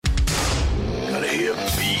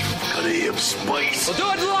body of spice. We'll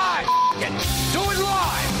do it live. Do it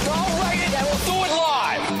live. Don't write it, and we'll do it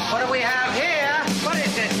live. What do we have here? What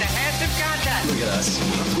is this? The handsome contest. Look at us.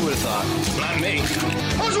 Who would have thought? Not me.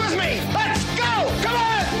 Who's with me? Let's go! Come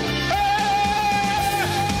on!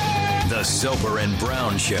 The Soper and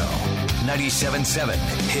Brown Show. 97.7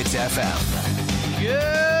 Hits FM.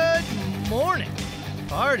 Good morning,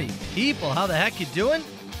 party people. How the heck you doing?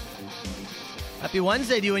 Happy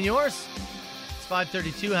Wednesday to you and yours. It's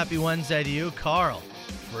 5:32. Happy Wednesday to you, Carl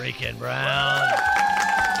freaking Brown.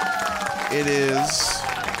 It is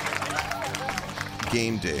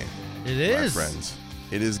game day. It is. My friends.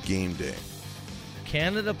 It is game day.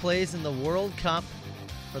 Canada plays in the World Cup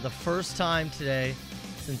for the first time today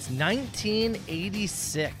since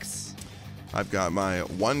 1986. I've got my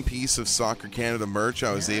one piece of Soccer Canada merch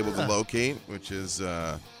I was able to locate, which is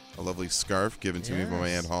a lovely scarf given to me by my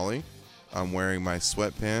Aunt Holly. I'm wearing my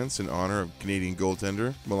sweatpants in honor of Canadian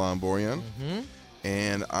goaltender Milan Borjan.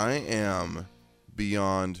 And I am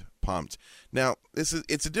beyond pumped. Now, it's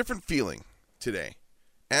a different feeling today.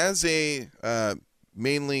 As a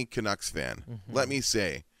mainly Canucks fan, let me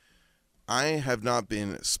say, I have not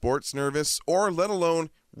been sports nervous or let alone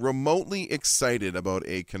remotely excited about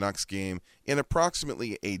a Canucks game in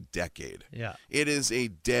approximately a decade. Yeah. It is a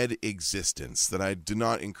dead existence that I do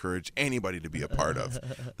not encourage anybody to be a part of.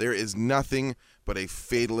 There is nothing but a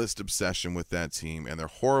fatalist obsession with that team and their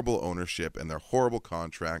horrible ownership and their horrible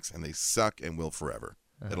contracts, and they suck and will forever.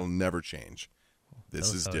 It'll never change.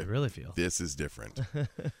 This is different. Really feel. This is different.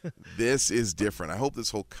 This is different. I hope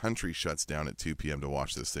this whole country shuts down at 2 p.m. to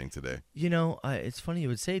watch this thing today. You know, it's funny you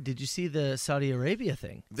would say, did you see the Saudi Arabia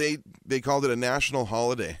thing? They called it a national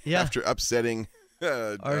holiday after upsetting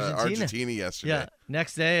Argentina yesterday. Yeah.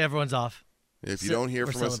 Next day, everyone's off. If you don't hear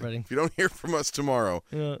from us tomorrow,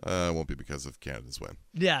 it won't be because of Canada's win.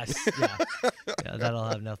 Yes. Yeah. Yeah, that'll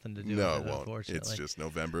have nothing to do with it, it won't. unfortunately. It's just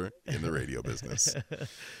November in the radio business.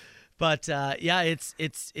 But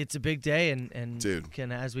it's a big day, and Dude,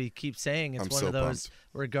 as we keep saying, it's I'm one so of those. pumped.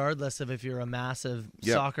 Regardless of if you're a massive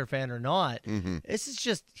soccer fan or not, this is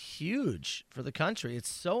just huge for the country. It's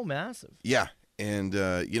so massive. Yeah, and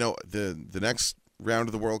the next round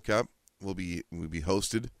of the World Cup will be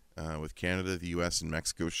hosted with Canada, the U.S., and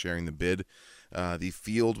Mexico sharing the bid. The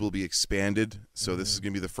field will be expanded, so this is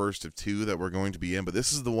going to be the first of two that we're going to be in. But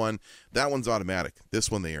this is the one that one's automatic. This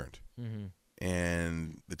one they earned.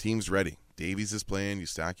 And the team's ready. Davies is playing.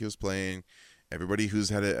 Eustachio's playing. Everybody who's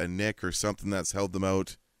had a nick or something that's held them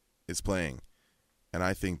out is playing. And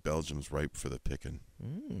I think Belgium's ripe for the picking.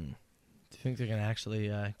 Do you think they're going to actually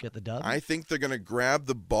get the dub? I think they're going to grab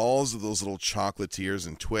the balls of those little chocolatiers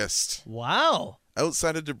and twist. Wow.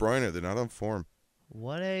 Outside of De Bruyne, they're not on form.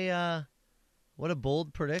 What a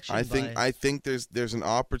bold prediction. I think there's an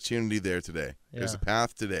opportunity there today. There's a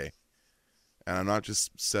path today. And I'm not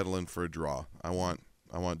just settling for a draw. I want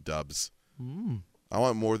dubs. I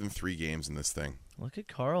want more than 3 games in this thing. Look at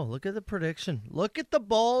Carl. Look at the prediction. Look at the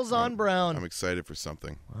balls on Brown. I'm excited for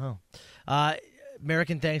something. Wow.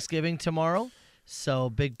 American Thanksgiving tomorrow.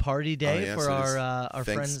 So big party day for our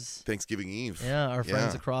friends. Thanksgiving Eve. Yeah, our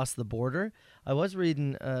friends across the border. I was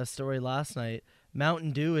reading a story last night.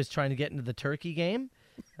 Mountain Dew is trying to get into the turkey game.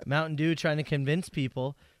 Mountain Dew trying to convince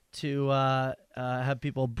people to have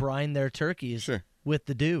people brine their turkeys with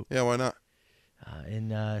the dew. Yeah, why not?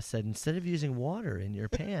 And said, instead of using water in your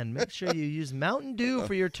pan, make sure you use Mountain Dew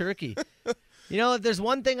for your turkey. You know, if there's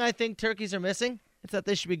one thing I think turkeys are missing, it's that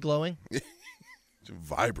they should be glowing.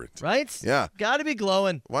 Vibrant. Right? Yeah. Got to be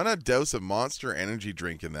glowing. Why not douse a Monster energy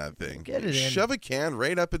drink in that thing? Get it in. Shove a can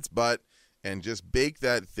right up its butt and just bake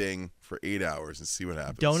that thing for 8 hours and see what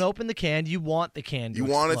happens. Don't open the can. You want the can to explode.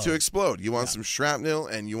 You want it to explode. You want some shrapnel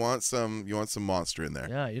and you want some Monster in there.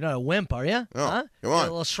 Yeah, you're not a wimp, are you? No, huh? come on. A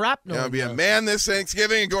little shrapnel. You want to be a man this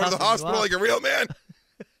Thanksgiving and go to the hospital like a real man?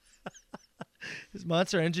 Is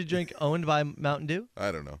Monster energy drink owned by Mountain Dew?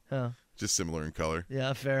 I don't know. Oh. Just similar in color.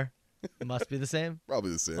 Yeah, fair. It must be the same. Probably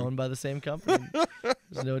the same. Owned by the same company.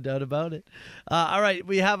 There's no doubt about it. All right,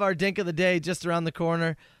 we have our Dink of the Day just around the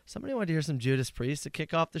corner. Somebody wanted to hear some Judas Priest to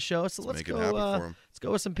kick off the show, so let's go. Let's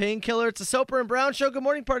go with some Painkiller. It's a Soper and Brown show. Good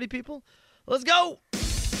morning, party people. Let's go.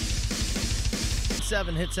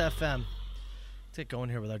 7 Hits FM. Let's get going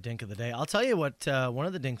here with our Dink of the Day. I'll tell you what one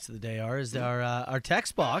of the Dinks of the Day is our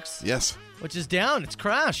text box. Yes. Which is down. It's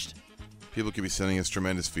crashed. People could be sending us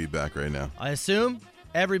tremendous feedback right now. I assume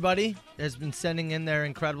everybody has been sending in their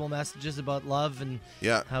incredible messages about love and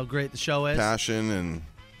how great the show is. Passion and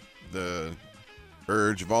the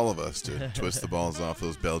urge of all of us to twist the balls off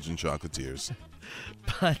those Belgian chocolatiers.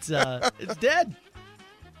 But it's dead.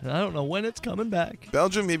 And I don't know when it's coming back.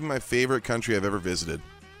 Belgium may be my favorite country I've ever visited.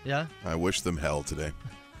 Yeah? I wish them hell today.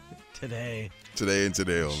 Today. Today and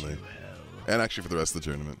today only. And actually for the rest of the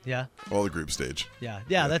tournament. Yeah? All the group stage. Yeah,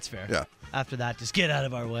 that's fair. Yeah. After that, just get out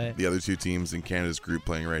of our way. The other two teams in Canada's group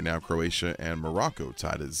playing right now, Croatia and Morocco,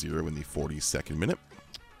 tied at 0 in the 42nd minute.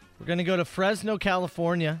 We're going to go to Fresno,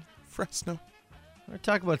 California. Fresno. We're going to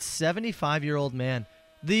talk about 75-year-old man.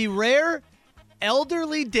 The rare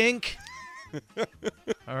elderly dink.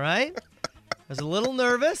 All right? I was a little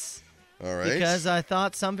nervous. All right. Because I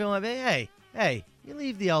thought some people might be, hey, you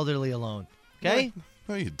leave the elderly alone. Okay?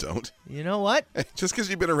 No, you don't. You know what? Just because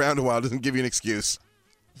you've been around a while doesn't give you an excuse.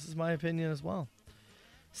 This is my opinion as well.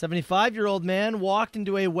 75-year-old man walked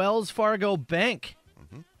into a Wells Fargo bank.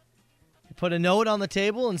 Mm-hmm. He put a note on the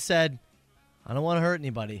table and said, I don't want to hurt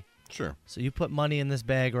anybody. Sure. So you put money in this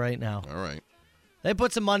bag right now. All right. They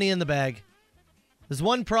put some money in the bag. There's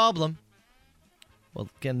one problem. Well,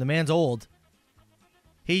 again, the man's old.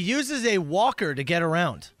 He uses a walker to get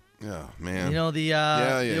around. Yeah, man. You know,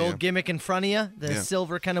 the old gimmick in front of you? The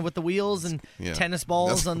silver kind of with the wheels and tennis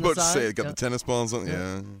balls on the side? I was about to say, it got the tennis balls on.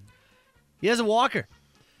 Yeah. He has a walker.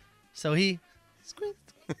 So he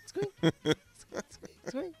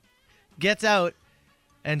gets out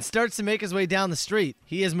and starts to make his way down the street.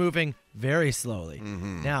 He is moving very slowly.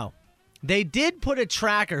 Mm-hmm. Now, they did put a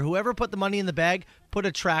tracker. Whoever put the money in the bag put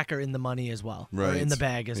a tracker in the money as well. Right. Or in the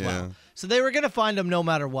bag as well. So they were going to find him no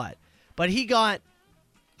matter what. But he got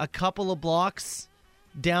a couple of blocks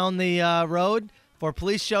down the road before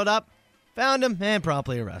police showed up, found him, and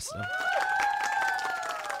promptly arrested him.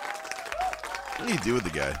 What do you do with the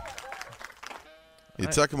guy? You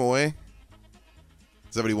tuck him away?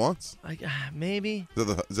 Is that what he wants? Maybe.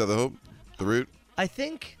 Is that the hope? The route? I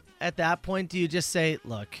think at that point, do you just say,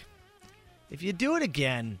 look, if you do it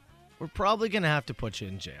again, we're probably going to have to put you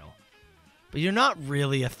in jail. But you're not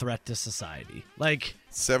really a threat to society. Like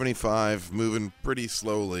 75, moving pretty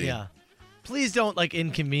slowly. Yeah. Please don't,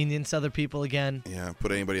 inconvenience other people again. Yeah,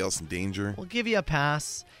 put anybody else in danger. We'll give you a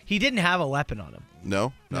pass. He didn't have a weapon on him.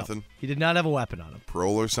 No? Nothing? No, he did not have a weapon on him.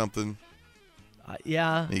 Parole or something?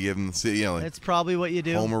 Yeah. You give him, it's probably what you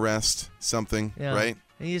do. Home arrest, something, right?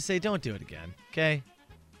 And you say, don't do it again, okay?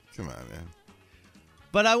 Come on, man.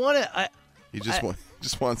 But I want to... He just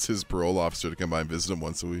wants his parole officer to come by and visit him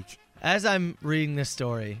once a week. As I'm reading this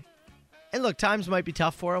story, and look, times might be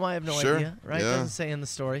tough for him. I have no idea, right? Yeah. It doesn't say in the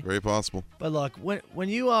story. Very possible. But look, when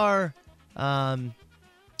you are,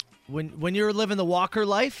 when you're living the Walker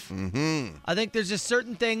life, I think there's just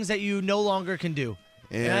certain things that you no longer can do.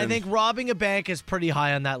 And I think robbing a bank is pretty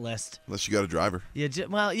high on that list. Unless you got a driver.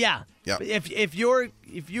 Yeah. Yeah. But if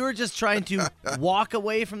you're just trying to walk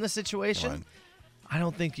away from the situation, I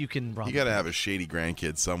don't think you can rob. You got to have a shady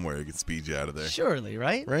grandkid somewhere who can speed you out of there. Surely,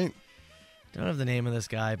 right? Right. Don't have the name of this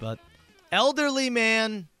guy, but elderly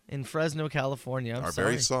man in Fresno, California. I'm sorry.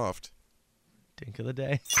 Very soft. Dink of the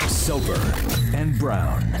day. Soper and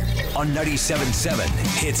Brown on 97.7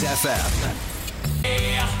 Hits FM.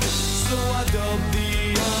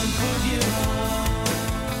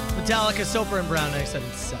 Metallica, Soper and Brown,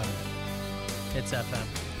 97.7 Hits FM.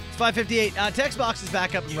 It's 5:58. Text box is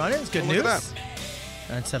back up and running. It's good news. Look at that.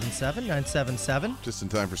 977. Just in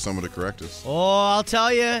time for someone to correct us. Oh, I'll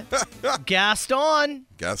tell you. Gaston.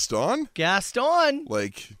 Gaston?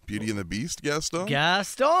 Like Beauty and the Beast Gaston?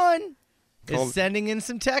 Gaston is sending in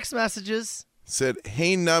some text messages. Said,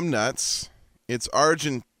 hey, numbnuts, it's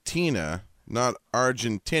Argentina, not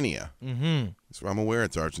Argentinia. Mm-hmm. So I'm aware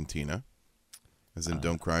it's Argentina. As in,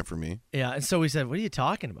 don't cry for me. Yeah, and so we said, what are you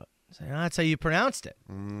talking about? I said, that's how you pronounced it.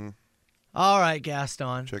 All right,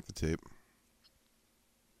 Gaston. Check the tape.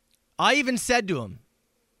 I even said to him,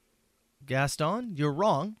 Gaston, you're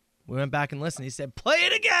wrong. We went back and listened. He said, play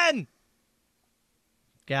it again.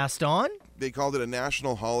 Gaston? They called it a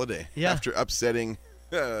national holiday after upsetting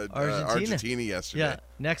Argentina yesterday. Yeah,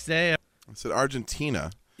 next day. I said Argentina.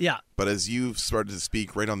 Yeah. But as you started to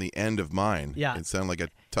speak right on the end of mine, yeah, it sounded like I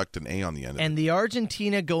tucked an A on the end of it. And the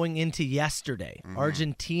Argentina going into yesterday.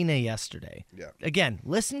 Argentina yesterday. Yeah. Again,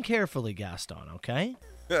 listen carefully, Gaston, okay?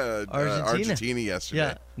 Argentina yesterday.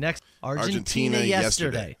 Yeah, next. Argentina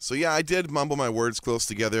yesterday. So, yeah, I did mumble my words close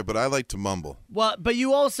together, but I like to mumble. Well, but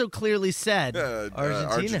you also clearly said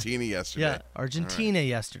Argentina yesterday. Yeah, Argentina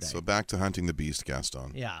yesterday. So back to hunting the beast,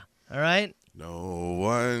 Gaston. Yeah, all right? No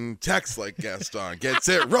one texts like Gaston, gets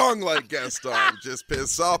it wrong like Gaston. Just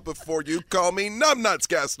piss off before you call me numbnuts,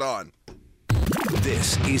 Gaston.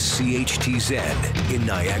 This is CHTZ in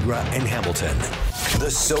Niagara and Hamilton.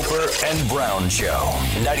 The Soper and Brown Show.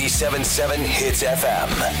 97.7 Hits FM.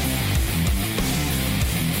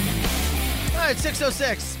 All right,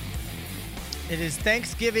 6:06. It is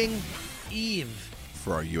Thanksgiving Eve.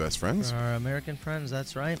 for our U.S. friends. For our American friends,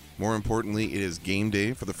 that's right. More importantly, it is game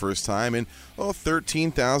day for the first time in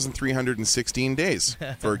 13,316 days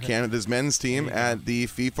for Canada's men's team at the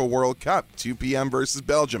FIFA World Cup, 2 p.m. versus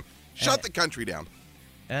Belgium. Shut the country down.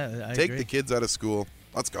 Yeah, I Take agree. the kids out of school.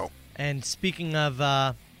 Let's go. And speaking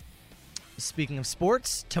of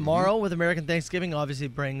sports, tomorrow with American Thanksgiving obviously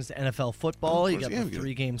brings NFL football. You got the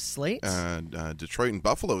 3-game slate. Detroit and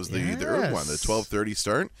Buffalo is the early one, the 12:30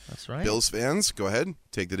 start. That's right. Bills fans, go ahead,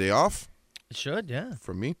 take the day off. It should, yeah.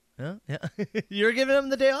 From me. Yeah. You're giving them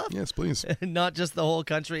the day off? Yes, please. Not just the whole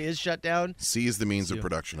country is shut down. Seize the means of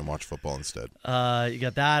production and watch football instead. You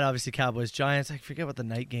got that, obviously Cowboys Giants. I forget what the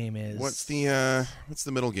night game is. What's the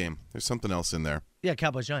middle game? There's something else in there. Yeah,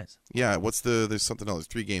 Cowboys Giants. Yeah, there's something else. There's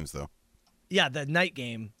 3 games though. Yeah, the night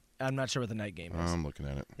game. I'm not sure what the night game is. I'm looking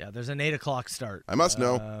at it. Yeah, there's an 8:00 start. I must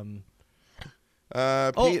know.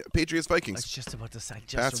 Patriots Vikings. I was just about to say.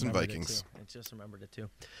 Pats and Vikings. I just remembered it too.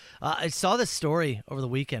 I saw this story over the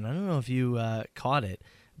weekend. I don't know if you caught it.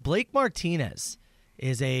 Blake Martinez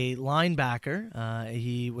is a linebacker.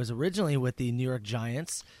 He was originally with the New York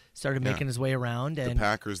Giants. Started making his way around. The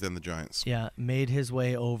Packers, then the Giants. Yeah, made his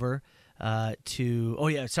way over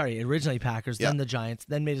originally Packers, then the Giants,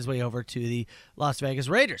 then made his way over to the Las Vegas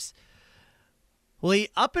Raiders. Well, he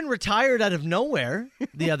up and retired out of nowhere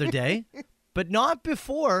the other day, but not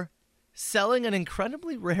before selling an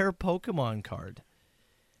incredibly rare Pokemon card.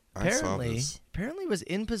 Apparently was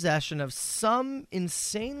in possession of some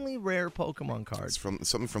insanely rare Pokemon card. It's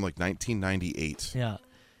something from like 1998. Yeah.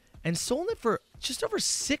 And sold it for just over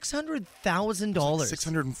 $600,000.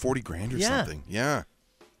 $640,000 or something. Yeah.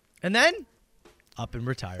 And then, up and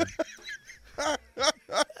retired.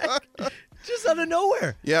 Just out of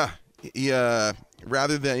nowhere. Yeah. He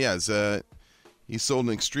sold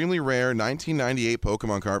an extremely rare 1998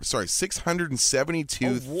 Pokemon card. Sorry,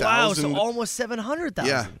 $672,000. Wow, so almost $700,000.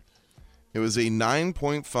 Yeah. It was a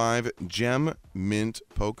 9.5 Gem Mint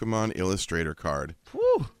Pokemon Illustrator card.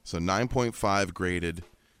 Whew. So 9.5 graded,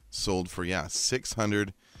 sold for,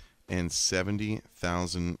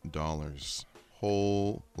 $670,000.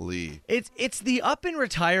 Holy. It's the up and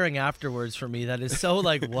retiring afterwards for me that is so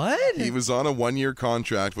like, what? He was on a 1-year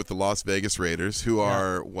contract with the Las Vegas Raiders, who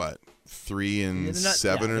are, 3-7 or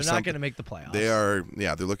something? They're not going to make the playoffs. They're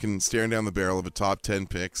staring down the barrel of a top 10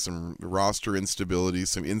 pick, some roster instability,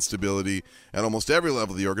 some instability at almost every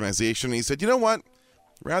level of the organization. And he said, you know what?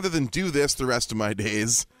 Rather than do this the rest of my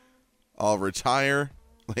days, I'll retire.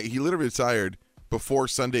 Like, he literally retired before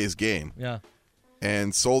Sunday's game. Yeah.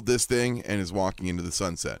 And sold this thing and is walking into the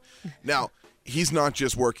sunset. Now, he's not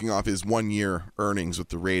just working off his 1-year earnings with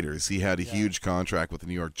the Raiders. He had a huge contract with the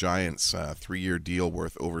New York Giants, 3-year deal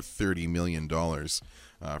worth over $30 million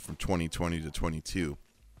from 2020 to 22.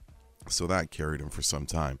 So that carried him for some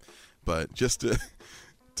time. But just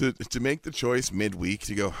to make the choice midweek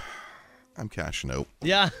to go, I'm cashing out.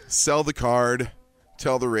 Yeah. Sell the card.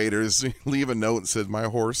 Tell the Raiders, leave a note and said, my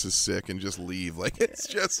horse is sick, and just leave. Like, it's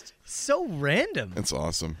just so random. It's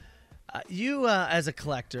awesome. You, as a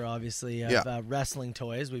collector, obviously, of wrestling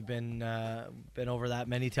toys, we've been over that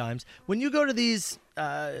many times. When you go to these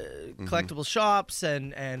collectible shops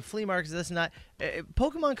and flea markets, this and that,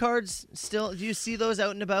 Pokemon cards still, do you see those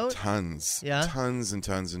out and about? Tons. Yeah? Tons and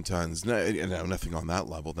tons and tons. No, nothing on that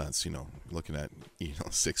level. That's, looking at,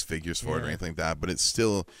 6 figures for it or anything like that. But it is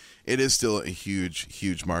still a huge,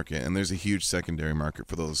 huge market. And there's a huge secondary market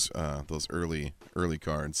for those early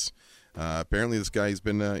cards. Apparently, this guy he's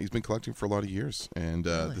been collecting for a lot of years, and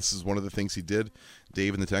really? This is one of the things he did.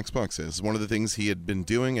 Dave in the text box says this is one of the things he had been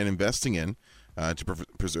doing and investing in to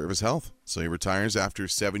preserve his health. So he retires after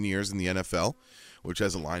 7 years in the NFL, which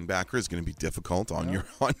as a linebacker is going to be difficult on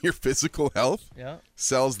your physical health. Yeah,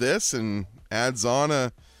 sells this and adds on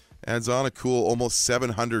a cool almost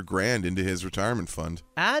 $700,000 into his retirement fund.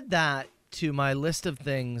 Add that to my list of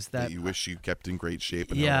things that you wish you kept in great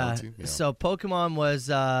shape. And So Pokemon was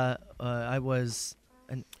I was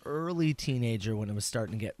an early teenager when it was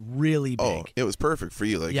starting to get really big. Oh, it was perfect for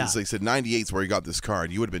you. Like they said, 98's where you got this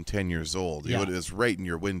card. You would have been 10 years old. It was right in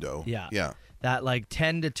your window. Yeah. That like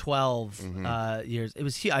 10 to 12 years. It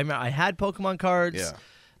was huge. I remember I had Pokemon cards. Yeah.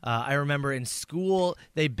 I remember in school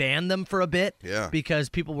they banned them for a bit because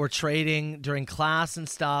people were trading during class and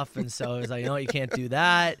stuff, and so it was like, you can't do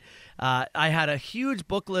that. I had a huge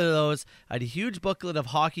booklet of those. I had a huge booklet of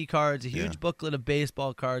hockey cards, a huge booklet of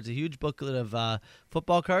baseball cards, a huge booklet of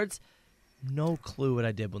football cards. No clue what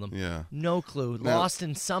I did with them. Yeah. No clue. Now, lost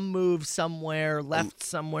in some move somewhere, left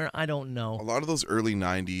somewhere. I don't know. A lot of those early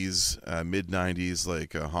 90s, mid-90s,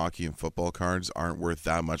 like hockey and football cards aren't worth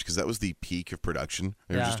that much because that was the peak of production.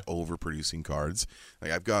 They were just overproducing cards. Like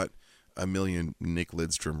I've got a million Nick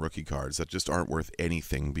Lidstrom rookie cards that just aren't worth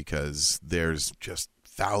anything because there's just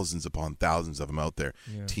thousands upon thousands of them out there.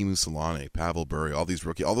 Yeah. Teemu Selanne, Pavel Bure, all these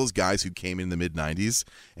all those guys who came in the mid-90s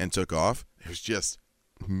and took off. There's just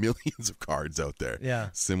millions of cards out there. Yeah.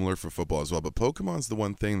 Similar for football as well. But Pokemon's the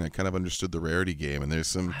one thing that kind of understood the rarity game. And there's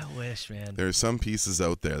some... I wish, man. There's some pieces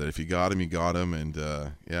out there that if you got them, you got them. And,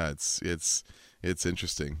 it's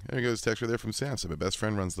interesting. There goes a text right there from Sam. So my best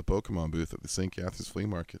friend runs the Pokemon booth at the St. Catharines Flea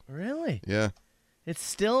Market. Really? Yeah. It's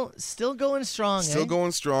still going strong, Still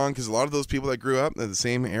going strong because a lot of those people that grew up in the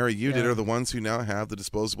same era you did are the ones who now have the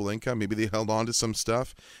disposable income. Maybe they held on to some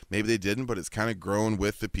stuff. Maybe they didn't, but it's kind of grown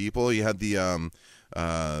with the people. You had the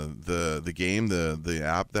game, the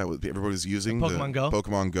app that everybody was using,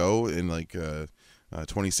 Pokemon Go in like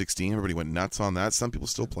 2016. Everybody went nuts on that. Some people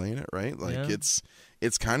still playing it, right? Like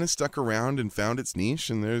it's kind of stuck around and found its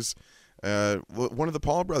niche. And there's one of the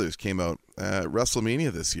Paul brothers came out at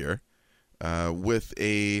WrestleMania this year. With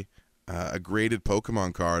a graded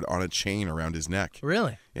Pokemon card on a chain around his neck.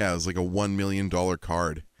 Really? Yeah, it was like a $1 million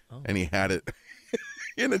card, and he had it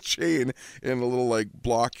in a chain in a little like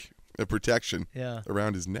block of protection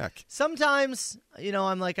around his neck. Sometimes,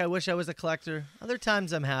 I'm like, I wish I was a collector. Other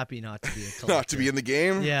times, I'm happy not to be a collector. Not to be in the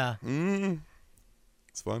game? Yeah.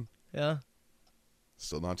 It's fun. Yeah.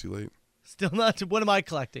 Still not too late. Still not too... What am I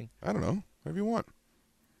collecting? I don't know. Whatever you want.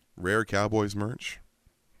 Rare Cowboys merch.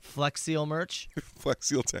 Flex Seal merch. Flex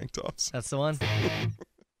Seal tank tops. That's the one. Stir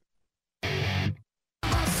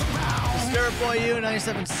Boy U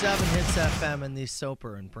 97.7 Hits FM and the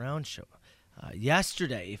Soper and Brown Show.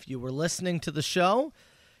 Yesterday, if you were listening to the show,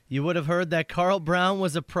 you would have heard that Carl Brown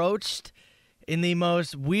was approached in the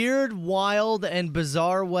most weird, wild, and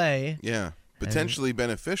bizarre way. Yeah, potentially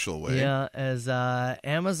beneficial way. Yeah, as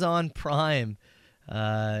Amazon Prime...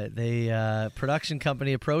 production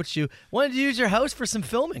company approached you, wanted to use your house for some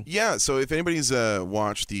filming. Yeah, so if anybody's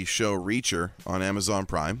watched the show Reacher on Amazon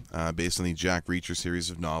Prime, based on the Jack Reacher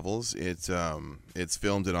series of novels, it's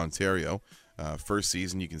filmed in Ontario. First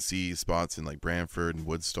season, you can see spots in like Brantford and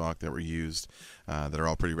Woodstock that were used that are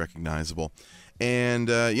all pretty recognizable. And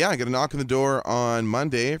I got a knock on the door on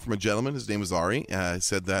Monday from a gentleman. His name was Ari.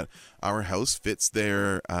 Said that our house fits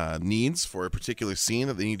their needs for a particular scene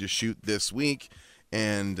that they need to shoot this week.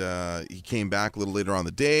 And he came back a little later on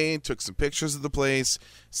the day, took some pictures of the place,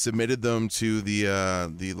 submitted them to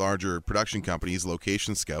the larger production company's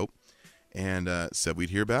Location Scout, and said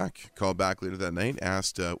we'd hear back. Called back later that night,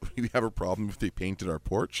 asked, would we have a problem if they painted our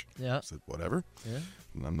porch? Yeah. I said, whatever. Yeah.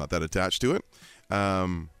 I'm not that attached to it.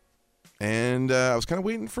 And I was kind of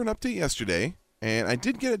waiting for an update yesterday, and I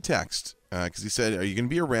did get a text because he said, are you going to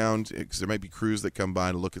be around? Because there might be crews that come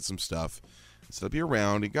by to look at some stuff. So I'll be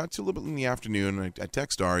around. It got to a little bit in the afternoon, and I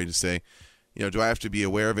text Ari to say, do I have to be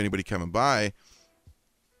aware of anybody coming by?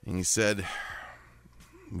 And he said,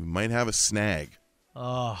 we might have a snag.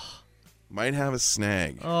 Oh. Might have a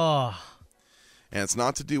snag. Oh. And it's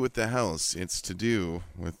not to do with the house. It's to do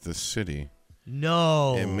with the city.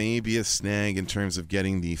 No. It may be a snag in terms of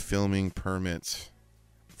getting the filming permit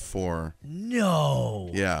for...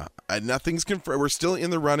 No. Yeah. Nothing's confirmed. We're still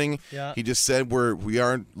in the running. Yeah. He just said we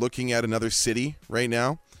are looking at another city right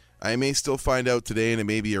now. I may still find out today, and it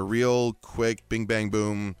may be a real quick bing, bang,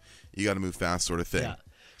 boom, you got to move fast sort of thing. Yeah.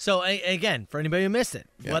 So, again, for anybody who missed it,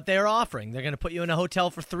 what they're offering, they're going to put you in a hotel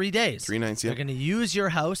for 3 days. 3 nights, yeah. They're going to use your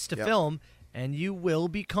house to film, and you will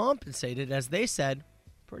be compensated, as they said,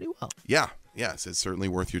 pretty well. Yeah. Yes, it's certainly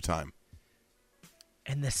worth your time.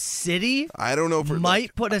 And the city, I don't know if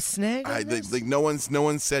might put a snag on this? No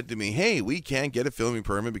one said to me, hey, we can't get a filming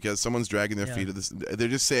permit because someone's dragging their feet to this. They're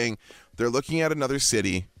just saying they're looking at another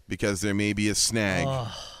city because there may be a snag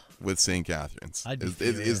with St. Catharines.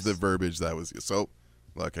 Is the verbiage that was. So,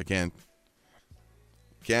 look, I can't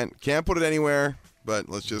put it anywhere, but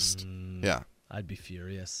let's just, I'd be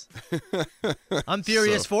furious. I'm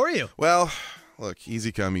furious for you. Well, look,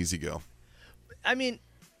 easy come, easy go. I mean...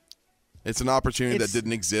 It's an opportunity that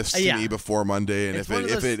didn't exist to me before Monday, and if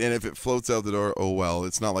it floats out the door, oh well.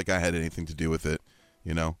 It's not like I had anything to do with it,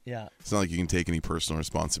 Yeah. It's not like you can take any personal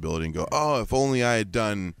responsibility and go, oh, if only I had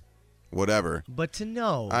done whatever. But to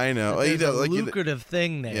know, I know, there's a lucrative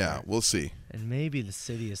thing there. Yeah, we'll see. And maybe the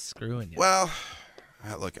city is screwing you. Well,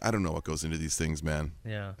 look, I don't know what goes into these things, man.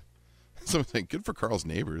 Yeah. Someone saying, good for Carl's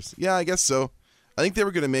neighbors. Yeah, I guess so. I think they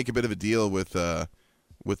were going to make a bit of a deal with the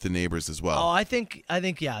neighbors as well. Oh, I think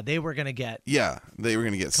they were going to get. Yeah, they were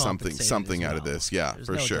going to get something out of this. Yeah, There's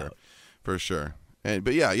for no sure, doubt. for sure.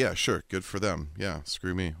 But yeah, sure, good for them. Yeah,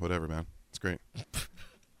 screw me, whatever, man. It's great.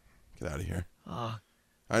 Get out of here.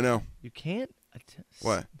 I know. You can't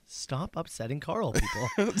What? Stop upsetting Carl,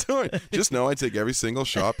 people. Just know I take every single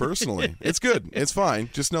shot personally. It's good. It's fine.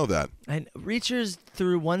 Just know that. And Reacher's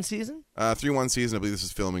through one season? Through one season. I believe this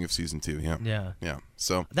is filming of season 2. Yeah. Yeah.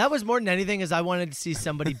 So that was more than anything is I wanted to see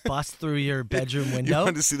somebody bust through your bedroom window. You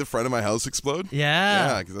wanted to see the front of my house explode? Yeah.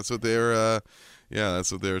 Yeah, because that's what they were.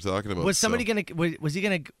 That's what they were talking about. Was somebody was he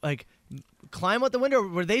gonna like climb out the window, or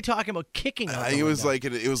were they talking about kicking out the window?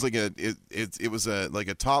 It was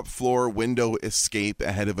a top floor window escape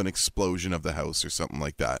ahead of an explosion of the house or something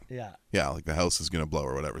like that. Yeah. Yeah, like the house is gonna blow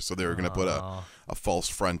or whatever. So they were gonna put a false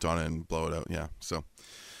front on it and blow it out. Yeah. So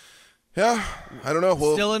yeah, I don't know.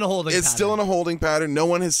 Well, still in a holding pattern. It's still in a holding pattern. No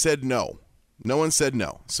one has said no. No one said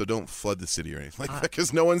no. So don't flood the city or anything like that,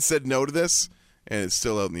 because no one said no to this. And it's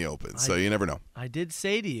still out in the open, so you never know. I did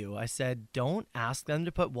say to you, I said, don't ask them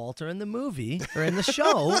to put Walter in the movie or in the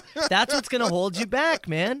show. That's what's going to hold you back,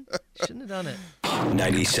 man. Shouldn't have done it.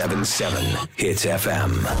 97.7 Hits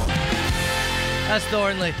FM. That's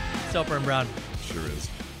Thornley. Soper and Brown. Sure is.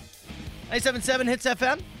 97.7 Hits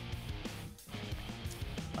FM.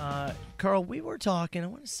 Carl, we were talking, I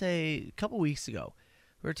want to say a couple weeks ago,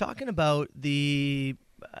 we were talking about the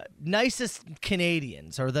nicest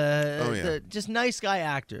Canadians or the just nice guy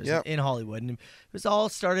actors in Hollywood. And it was all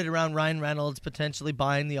started around Ryan Reynolds potentially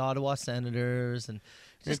buying the Ottawa Senators and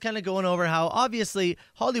just kind of going over how obviously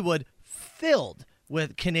Hollywood filled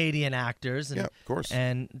with Canadian actors and, of course.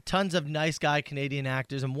 And tons of nice guy Canadian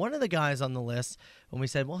actors. And one of the guys on the list, when we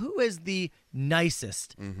said, well, who is the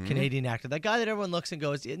nicest Canadian actor? That guy that everyone looks and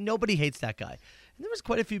goes, nobody hates that guy. And there was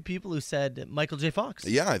quite a few people who said Michael J. Fox.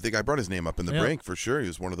 Yeah, I think I brought his name up in the break for sure. He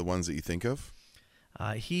was one of the ones that you think of.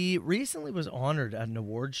 He recently was honored at an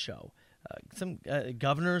award show. Some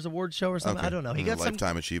governor's award show or something. Okay. I don't know. He got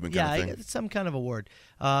lifetime achievement kind of thing. Yeah, he got some kind of award.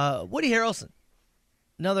 Woody Harrelson.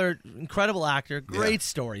 Another incredible actor, great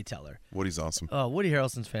storyteller. Woody's awesome. Oh, Woody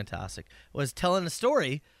Harrelson's fantastic. Was telling a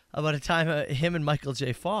story about a time him and Michael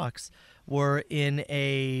J. Fox were in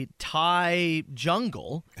a Thai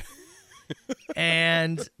jungle,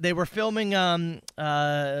 and they were filming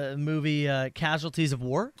a movie, Casualties of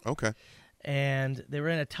War. Okay. And they were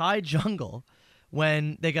in a Thai jungle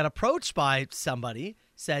when they got approached by somebody,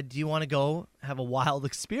 said, do you want to go have a wild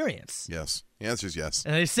experience? Yes. The answer is yes.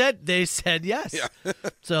 And they said yes. Yeah.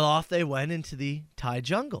 So off they went into the Thai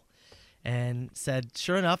jungle and said,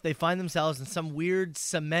 sure enough, they find themselves in some weird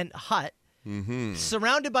cement hut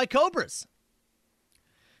surrounded by cobras.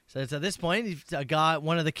 So it's at this point,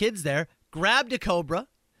 one of the kids there grabbed a cobra,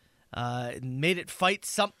 made it fight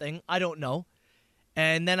something, I don't know.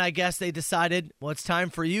 And then I guess they decided, well, it's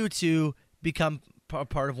time for you to become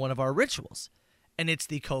part of one of our rituals. And it's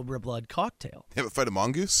the Cobra Blood cocktail. They have a fight a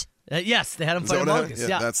mongoose? Yes, they had him fight a mongoose.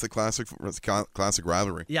 Yeah, that's the classic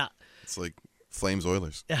rivalry. Yeah. It's like Flames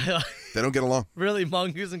Oilers. They don't get along. Really?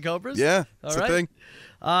 Mongoose and cobras? Yeah, it's a thing.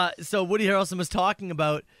 So Woody Harrelson was talking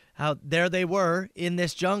about how there they were in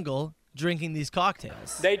this jungle drinking these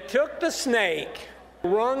cocktails. They took the snake,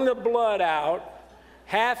 wrung the blood out,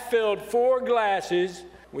 half filled 4 glasses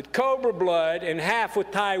with Cobra blood and half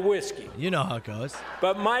with Thai whiskey. You know how it goes.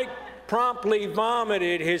 But Mike promptly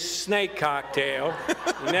vomited his snake cocktail.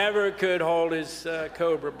 Never could hold his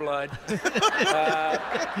Cobra blood.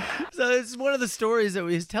 So it's one of the stories that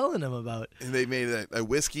we was telling him about. And they made a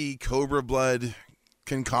whiskey Cobra blood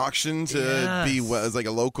concoction to be as like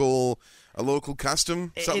a local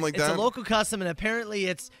custom, something like that. It's a local custom, and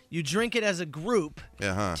apparently you drink it as a group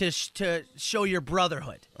to show your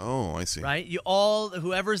brotherhood. Oh, I see. Right?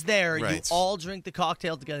 Whoever's there, you all drink the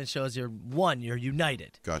cocktail together. It shows you're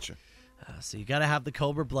united. Gotcha. So you got to have the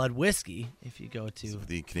Cobra Blood whiskey if you go to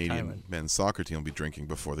the Canadian Thailand. men's soccer team will be drinking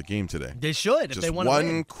before the game today. They should if Just they want to win.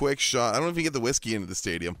 one quick shot. I don't know if you get the whiskey into the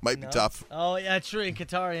stadium. Might be tough. Oh yeah, true. In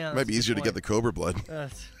Qatar, yeah. Might be easier to get the Cobra Blood.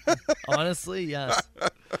 Honestly, yes.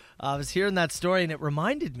 I was hearing that story and it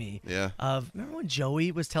reminded me of, remember when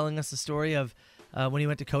Joey was telling us the story of when he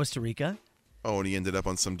went to Costa Rica? Oh, and he ended up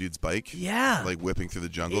on some dude's bike? Yeah. Like whipping through the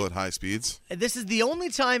jungle at high speeds? This is the only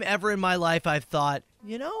time ever in my life I've thought,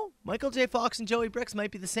 Michael J. Fox and Joey Bricks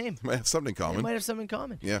might be the same. Might have something in common. They might have something in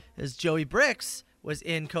common. Yeah. Because Joey Bricks was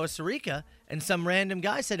in Costa Rica and some random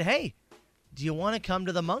guy said, hey, do you want to come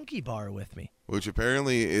to the Monkey Bar with me? Which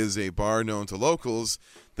apparently is a bar known to locals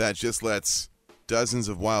that just lets dozens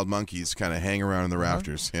of wild monkeys kind of hang around in the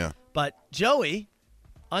rafters. Yeah. But Joey,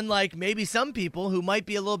 unlike maybe some people who might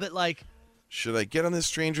be a little bit like, should I get on this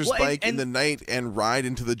stranger's bike in the night and ride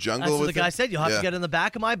into the jungle with him? That's what the guy said. You'll have to get in the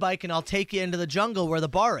back of my bike and I'll take you into the jungle where the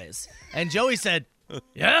bar is. And Joey said,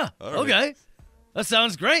 yeah, okay. That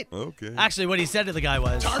sounds great. Okay. Actually, what he said to the guy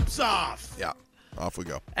was, tarps off. Yeah. off we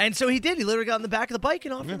go. And so he did. He literally got on the back of the bike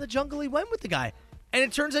and off in the jungle he went with the guy. And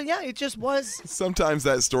it turns out, it just was. Sometimes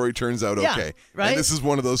that story turns out okay. Right? And this is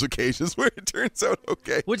one of those occasions where it turns out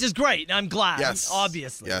okay. Which is great. And I'm glad, Yes.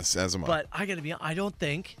 obviously. Yes, as am I. But I got to be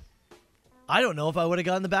honest, I don't know if I would have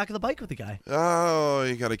got on the back of the bike with the guy. Oh,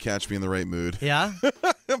 you got to catch me in the right mood. Yeah?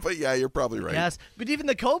 But yeah, you're probably right. Yes. But even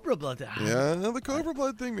the Cobra Blood. Yeah, the Cobra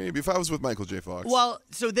Blood thing, maybe. If I was with Michael J. Fox. Well,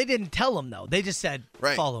 so they didn't tell him, though. They just said,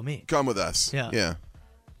 Right. follow me. Come with us. Yeah.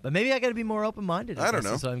 But maybe I got to be more open-minded. I don't know.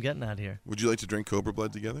 That's what I'm getting at here. Would you like to drink Cobra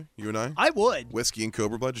Blood together, you and I? I would. Whiskey and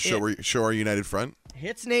Cobra Blood to show our united front?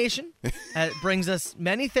 Hits Nation brings us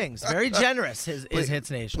many things. Very generous is Hits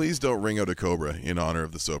Nation. Please don't ring out a Cobra in honor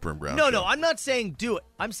of the Soper and Brown No, show. no, I'm not saying do it.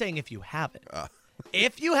 I'm saying if you have it.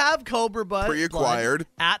 If you have Cobra Blood Pre-acquired.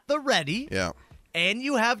 at the ready, Yeah. and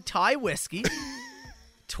you have Thai whiskey,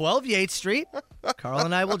 12 Yates Street, Carl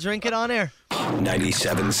and I will drink it on air.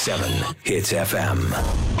 97.7 Hits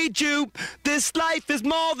FM. Read you. This life is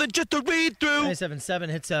more than just a read through. 97.7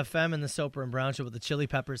 Hits FM and the Soper and Brown Show with the Chili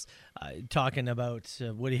Peppers, talking about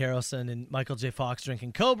Woody Harrelson and Michael J. Fox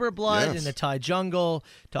drinking Cobra Blood in the Thai jungle,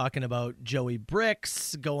 talking about Joey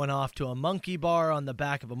Bricks going off to a monkey bar on the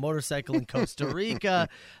back of a motorcycle in Costa Rica,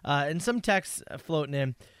 and some texts floating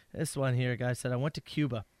in. This one here, guy said, I went to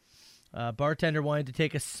Cuba. Bartender wanted to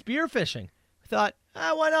take us spearfishing. I thought,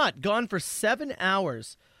 why not? Gone for 7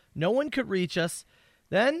 hours. No one could reach us.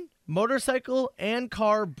 Then motorcycle and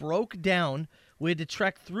car broke down. We had to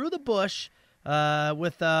trek through the bush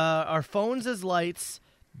with our phones as lights,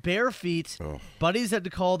 bare feet. Oh. Buddies had to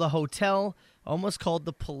call the hotel, almost called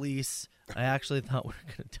the police. I actually thought we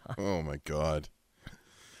were going to die. Oh, my God.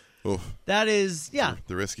 Oh, That is, the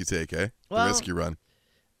risk you take, eh? Well, the risk you run.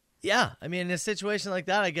 Yeah, I mean, in a situation like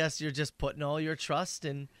that, I guess you're just putting all your trust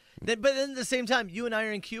in. But then at the same time, you and I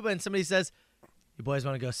are in Cuba, and somebody says, "You boys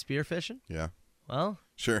want to go spearfishing?" Yeah. Well,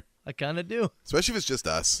 Sure. I kind of do. Especially if it's just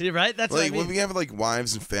us. You're right. That's what I Like mean. when we have like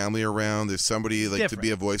wives and family around, there's somebody like to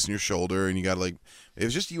be a voice in your shoulder, and you got to like. If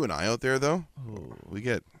it's just you and I out there, though, we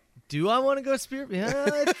get. Do I want to go spear? Yeah,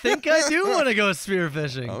 I think I do want to go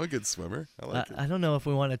spearfishing. I'm a good swimmer. I like it. I don't know if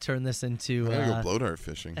we want to turn this into. I'm gonna go blow dart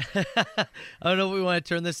fishing. I don't know if we want to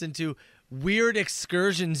turn this into weird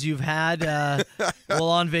excursions you've had while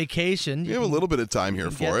on vacation. We have a little bit of time here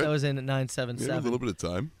for get it. those in at We 977. have a little bit of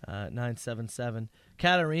time. 977.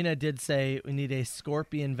 Katarina did say we need a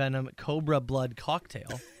scorpion venom Cobra Blood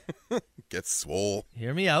cocktail. Get swole.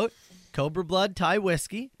 Hear me out. Cobra Blood Thai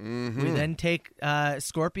whiskey. Mm-hmm. We then take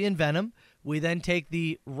scorpion venom. We then take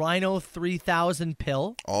the Rhino 3000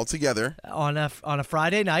 pill All together, on a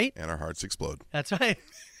Friday night. and our hearts explode. That's right.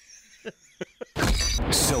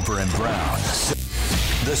 Soper and Brown.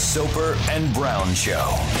 The Soper and Brown Show.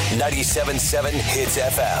 97.7 Hits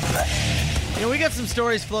FM. You know, we got some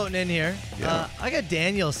stories floating in here. Yeah. I got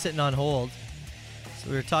Daniel sitting on hold. So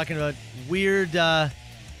we were talking about weird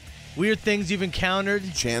things you've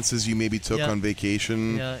encountered. Chances you maybe took on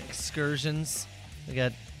vacation. Excursions. We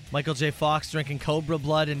got Michael J. Fox drinking Cobra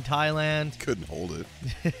Blood in Thailand. Couldn't hold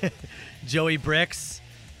it. Joey Bricks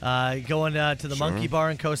going to the monkey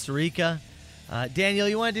bar in Costa Rica. Daniel,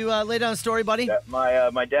 you want to lay down a story, buddy? Yeah,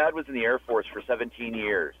 my dad was in the Air Force for 17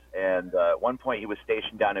 years, and at one point he was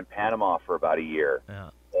stationed down in Panama for about a year. Yeah.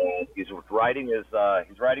 And he's riding his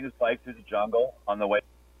bike through the jungle on the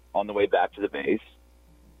way back to the base.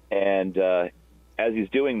 And as he's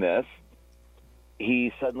doing this,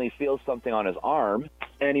 he suddenly feels something on his arm,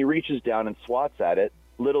 and he reaches down and swats at it.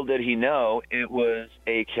 Little did he know it was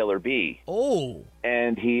a killer bee. Oh.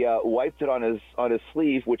 And he wiped it on his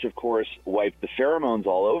sleeve, which of course wiped the pheromones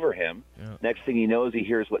all over him. Yeah. Next thing he knows, he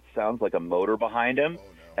hears what sounds like a motor behind him,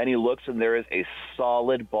 and he looks, and there is a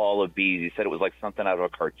solid ball of bees. He said it was like something out of a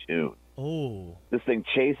cartoon. Oh. This thing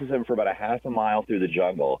chases him for about a half a mile through the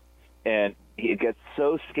jungle, and he gets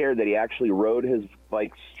so scared that he actually rode his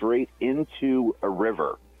bike straight into a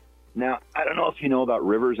river. Now, I don't know if you know about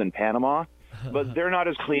rivers in Panama, but they're not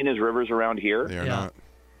as clean as rivers around here. They are not.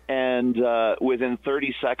 And within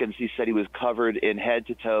 30 seconds, he said he was covered in head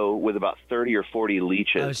to toe with about 30 or 40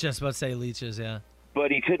 leeches. I was just about to say leeches, yeah.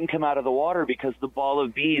 But he couldn't come out of the water because the ball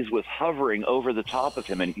of bees was hovering over the top of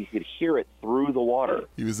him, and he could hear it through the water.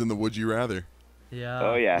 He was in the Would You Rather. Yeah.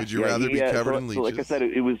 Oh, yeah. Would you rather be covered in leeches? So like I said,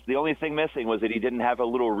 it was the only thing missing was that he didn't have a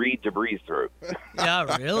little reed to breathe through.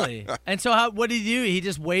 Yeah, really? And so what did he do? He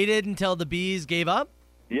just waited until the bees gave up?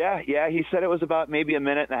 Yeah. He said it was about maybe a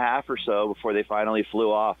minute and a half or so before they finally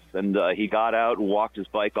flew off. And he got out and walked his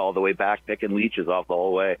bike all the way back, picking leeches off the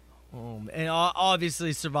whole way. And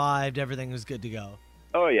obviously survived. Everything was good to go.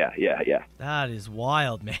 Oh, yeah. That is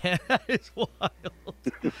wild, man. That is wild.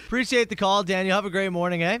 Appreciate the call, Daniel. Have a great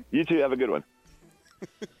morning, eh? You too. Have a good one.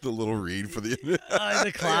 The little read for the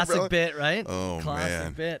the classic bit, right? Oh,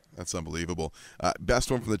 classic bit. That's unbelievable.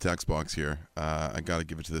 Best one from the text box here. I got to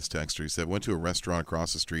give it to this texter. He said, went to a restaurant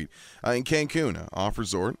across the street in Cancun, off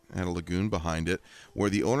resort, had a lagoon behind it, where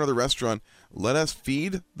the owner of the restaurant let us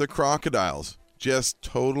feed the crocodiles. Just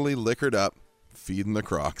totally liquored up, feeding the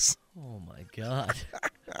crocs. Oh, my God.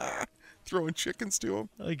 Throwing chickens to them.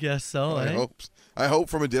 I guess so, I hope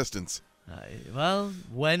from a distance. Well,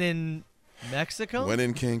 when in Mexico? When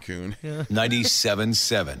in Cancun. Yeah.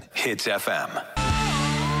 97.7 Hits FM.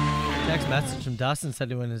 Text message from Dustin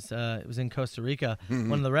said when it was in Costa Rica,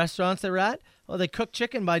 one of the restaurants they were at, they cook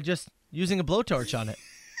chicken by just using a blowtorch on it.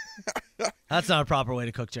 That's not a proper way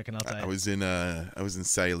to cook chicken, I'll tell you. I was in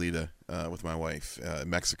Sayulita with my wife,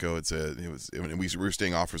 Mexico. We were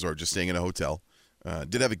staying off resort, just staying in a hotel.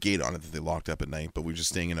 Did have a gate on it that they locked up at night, but we were just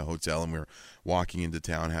staying in a hotel and we were walking into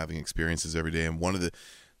town, having experiences every day. And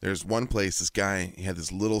there's one place, this guy, he had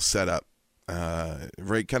this little setup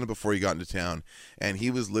right kind of before he got into town, and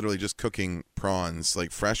he was literally just cooking prawns,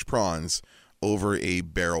 like fresh prawns, over a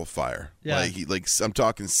barrel fire. Yeah. I'm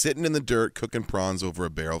talking sitting in the dirt cooking prawns over a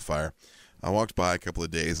barrel fire. I walked by a couple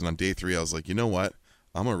of days, and on day 3, I was like, you know what?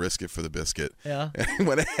 I'm going to risk it for the biscuit. Yeah. And I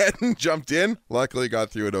went ahead and jumped in. Luckily, got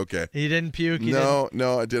through it okay. You didn't puke? No,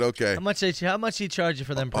 I did okay. How much he charge you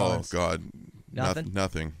for them prawns? Oh, God. Nothing?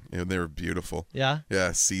 Nothing. They were beautiful. Yeah?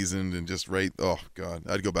 Yeah, seasoned and just right. Oh, God.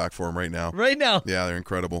 I'd go back for them right now. Right now? Yeah, they're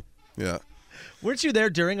incredible. Yeah. Weren't you there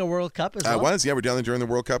during a World Cup as well? I was, yeah. We're down there during the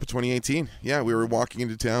World Cup of 2018. Yeah, we were walking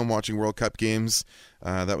into town watching World Cup games.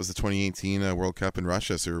 That was the 2018 World Cup in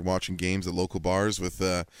Russia. So we were watching games at local bars with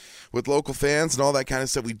local fans and all that kind of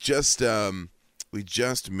stuff. We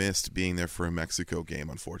just missed being there for a Mexico game,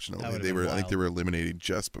 unfortunately. I think they were eliminated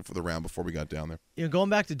just before the round before we got down there. Going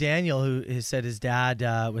back to Daniel, who said his dad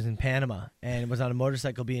was in Panama and was on a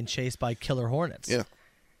motorcycle being chased by killer hornets. Yeah.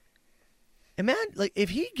 And man, if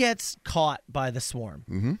he gets caught by the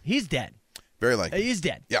swarm, he's dead. Very likely. He's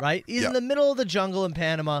dead, yeah. right? He's in the middle of the jungle in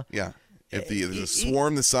Panama. Yeah. If there's a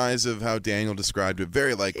swarm the size of how Daniel described it,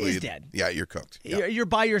 very likely. He's dead. Yeah, you're cooked. Yeah. You're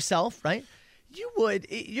by yourself, right?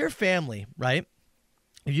 Your family, right?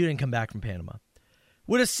 If you didn't come back from Panama,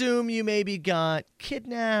 would assume you maybe got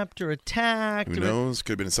kidnapped or attacked. Who knows?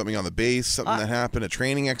 Could have been something on the base, something that happened, a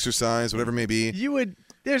training exercise, whatever it may be.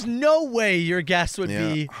 There's no way your guest would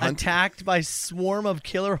be attacked by a swarm of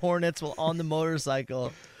killer hornets while on the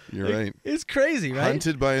motorcycle. You're right. It's crazy, right?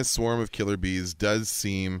 Hunted by a swarm of killer bees does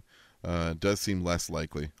seem less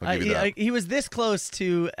likely. I'll give you that. He was this close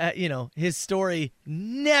to, his story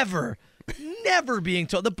never being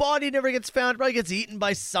told. The body never gets found. Probably gets eaten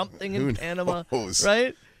by something in Panama,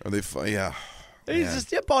 right? Are they? Yeah.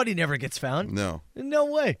 Your body never gets found. No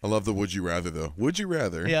way. I love the would you rather though. Would you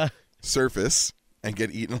rather surface and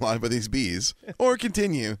get eaten alive by these bees, or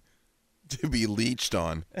continue to be leeched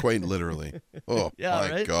on, quite literally? Oh,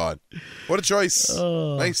 my God. What a choice.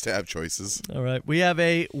 Nice to have choices. All right. We have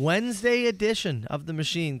a Wednesday edition of The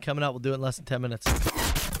Machine coming up. We'll do it in less than 10 minutes.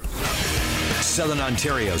 Southern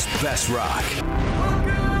Ontario's best rock. Welcome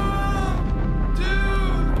to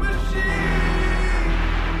the Machine.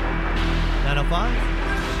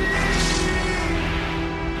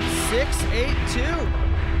 905 682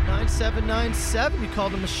 9797. You call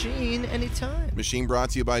the Machine anytime. Machine brought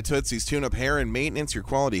to you by Tootsie's Tune-Up Hair and Maintenance, your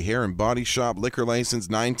quality hair and body shop, liquor license,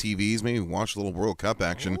 9 TVs. Maybe watch a little World Cup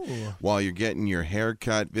action while you're getting your hair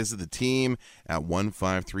cut. Visit the team at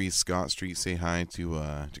 153 Scott Street. Say hi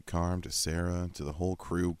to Carm, to Sarah, to the whole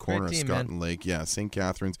crew. Corner of Scott and Lake. Yeah, St.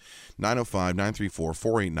 Catharines.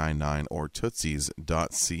 905-934-4899 or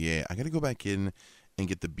tootsies.ca. I got to go back in and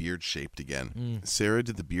get the beard shaped again. Sarah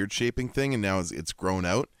did the beard shaping thing, and now it's grown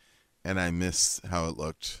out. And I miss how it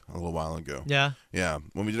looked a little while ago. Yeah. Yeah.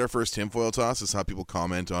 When we did our first tinfoil toss, I saw people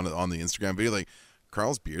comment on it on the Instagram video, like,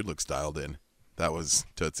 Carl's beard looks dialed in. That was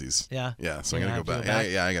Tootsie's. Yeah. Yeah. So I got to go back.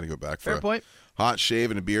 Yeah, I got to go back for Fair point. Hot shave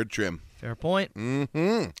and a beard trim. Fair point.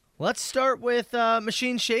 Mm-hmm. Let's start with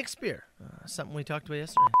Machine Shakespeare. Something we talked about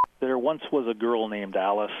yesterday. There once was a girl named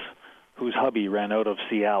Alice whose hubby ran out of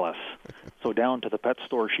Cialis. So down to the pet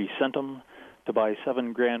store she sent him to buy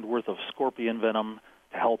 $7,000 worth of scorpion venom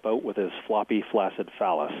to help out with his floppy, flaccid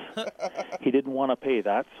phallus. He didn't want to pay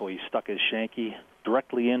that, so he stuck his shanky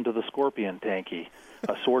directly into the scorpion tanky.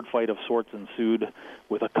 A sword fight of sorts ensued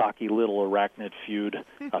with a cocky little arachnid feud,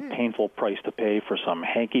 a painful price to pay for some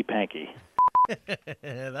hanky-panky.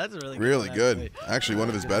 That's really good. Actually, one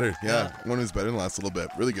of his better. Yeah, one of his better in the last little bit.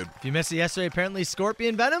 Really good. If you missed it yesterday, apparently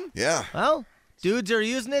scorpion venom? Yeah. Well, dudes are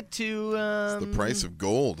using it to... it's the price of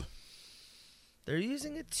gold. They're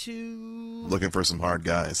using it to... Looking for some hard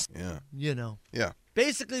guys. Yeah. You know. Yeah.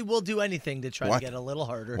 Basically, we'll do anything to try to get a little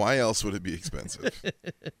harder. Why else would it be expensive?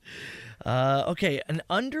 Okay, an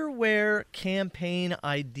underwear campaign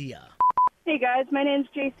idea. Hey guys, my name's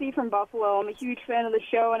JC from Buffalo. I'm a huge fan of the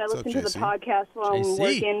show, and I listen to the podcast while I'm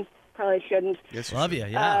working. Probably shouldn't. Yes, love you.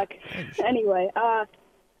 Yeah. Anyway, I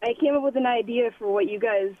came up with an idea for what you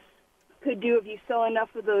guys could do if you sell enough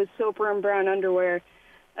of those Soper and Brown underwear.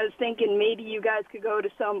 I was thinking maybe you guys could go to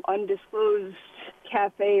some undisclosed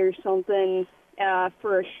cafe or something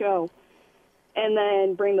for a show, and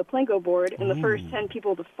then bring the Plinko board, and the first 10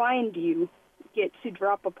 people to find you get to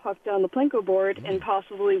drop a puck down the Plinko board and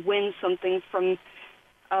possibly win something from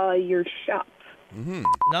your shop.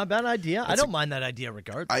 Not a bad idea. I don't mind that idea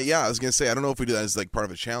regardless. I was gonna say I don't know if we do that as like part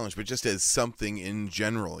of a challenge, but just as something in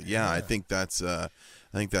general. Yeah. I think that's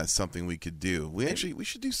something we could do. We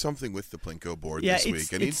should do something with the Plinko board this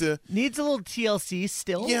week. Needs a little TLC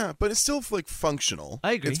still. Yeah, but it's still like functional.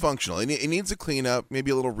 I agree. It's functional. It needs a cleanup,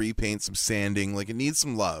 maybe a little repaint, some sanding. Like it needs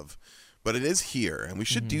some love, but it is here, and we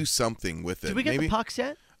should do something with it. Did we get the pucks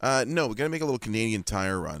yet? No, we got to make a little Canadian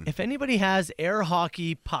Tire run. If anybody has air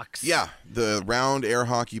hockey pucks. Yeah, the round air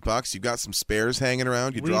hockey pucks. You've got some spares hanging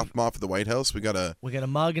around. You drop them off at the White House. We got a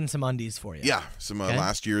mug and some undies for you. Yeah, some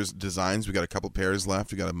last year's designs. We got a couple pairs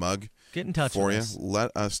left. We got a mug. Get in touch for with you. us. Let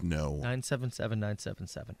us know.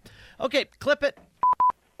 977-977. Okay, clip it.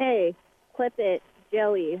 Hey, clip it.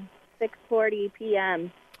 Joey, 6:40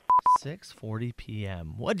 p.m. 6:40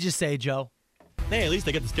 p.m. What'd you say, Joe? Hey, at least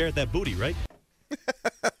I get to stare at that booty, right?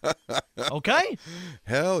 Okay.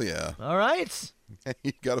 Hell yeah. All right.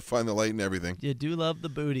 You got to find the light and everything. You do love the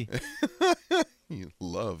booty. You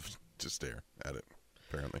love to stare at it,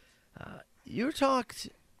 apparently. You talked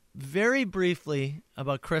very briefly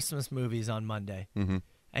about Christmas movies on Monday. Mm-hmm.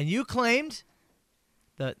 And you claimed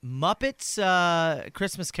that Muppets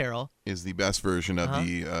Christmas Carol is the best version of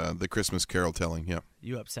the Christmas Carol telling. Yeah.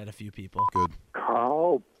 You upset a few people. Good.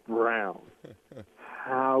 Carl Brown,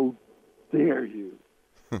 how dare you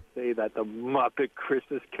say that the Muppet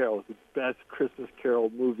Christmas Carol is the best Christmas Carol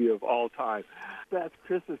movie of all time? Best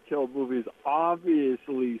Christmas Carol movie is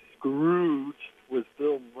obviously Scrooge with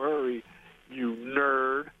Bill Murray, you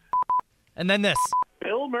nerd. And then this.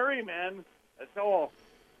 Bill Murray, man. That's all.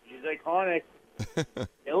 He's iconic.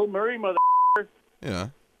 Bill Murray, mother. Yeah.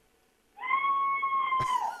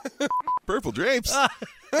 Purple drapes.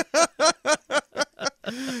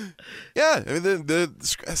 Yeah, I mean the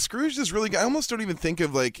Scrooge is really good. I almost don't even think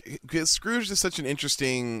of because Scrooge is such an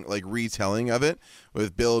interesting retelling of it,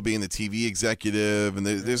 with Bill being the TV executive, and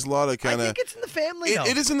there's a lot of kind of. I think it's in the family.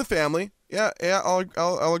 It is in the family. Yeah,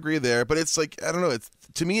 I'll agree there. But it's I don't know.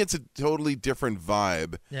 To me, it's a totally different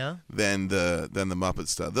vibe. Yeah. Than the Muppet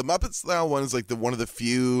stuff. The Muppet style one is one of the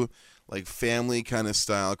few family kind of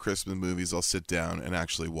style Christmas movies I'll sit down and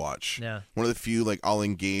actually watch. Yeah. One of the few I'll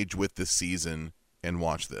engage with this season and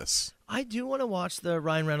watch this. I do want to watch the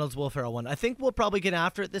Ryan Reynolds Will Ferrell one. I think we'll probably get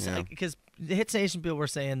after it because the Hits Nation people were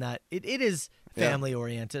saying that it is family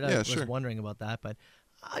oriented. I was wondering about that, but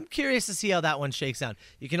I'm curious to see how that one shakes out.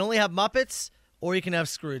 You can only have Muppets or you can have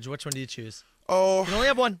Scrooge. Which one do you choose? Oh, you can only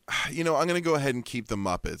have one. I'm going to go ahead and keep the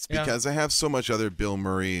Muppets because I have so much other Bill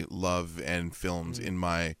Murray love and films in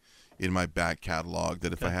my back catalog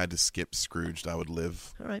that if I had to skip Scrooge, I would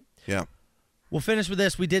live. All right. Yeah. We'll finish with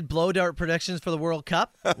this. We did blow dart predictions for the World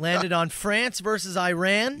Cup. Landed on France versus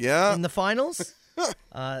Iran in the finals.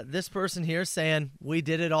 This person here saying we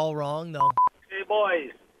did it all wrong, though. Hey,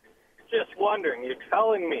 boys, just wondering, you're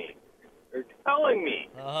telling me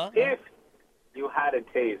if you had a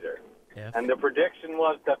taser and the prediction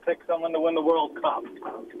was to pick someone to win the World Cup,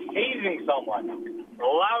 tasing someone,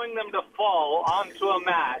 allowing them to fall onto a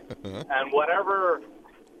mat, and whatever,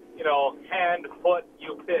 hand, foot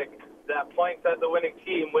you pick that points at the winning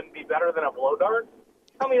team wouldn't be better than a blow dart?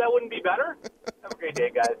 Tell me that wouldn't be better? Have a great day,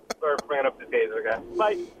 guys. Sorry for bringing up the taser, guys.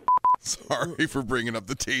 Bye. Sorry for bringing up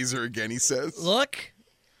the taser again, he says. Look,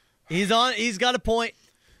 he's got a point.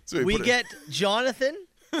 So we get Jonathan,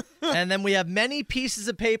 and then we have many pieces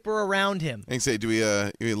of paper around him. And say, do we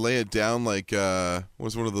lay it down what's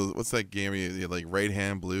that game where you right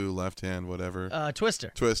hand blue, left hand, whatever?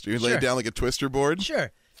 Twister. You lay it down like a Twister board?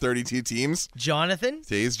 Sure. 32 teams. Jonathan.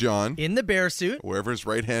 Tase John. In the bear suit. Wherever his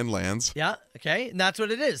right hand lands. Yeah, okay. And that's what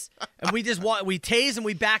it is. And we just we tase and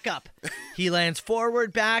we back up. He lands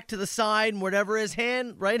forward, back to the side, and whatever his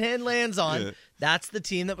right hand lands on, that's the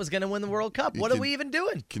team that was going to win the World Cup. What are we even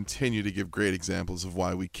doing? Continue to give great examples of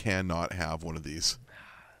why we cannot have one of these.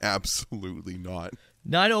 Absolutely not.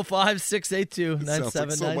 905-682-9797. Sounds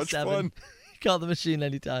like so much fun. Call the machine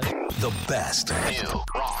anytime. The best new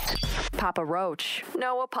rock Papa Roach,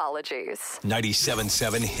 no apologies.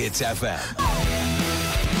 97.7 Hits FM.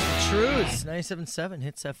 Truths, 97.7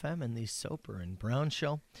 Hits FM and the Soper and Brown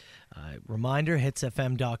Show. Reminder,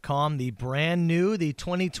 hitsfm.com, the brand new, the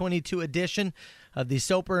 2022 edition of the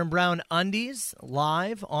Soper and Brown Undies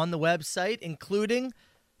live on the website, including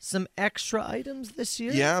some extra items this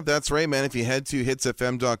year. Yeah, that's right, man. If you head to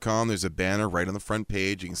hitsfm.com, there's a banner right on the front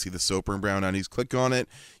page. You can see the Soper and Brown Undies. Click on it.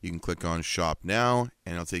 You can click on Shop Now,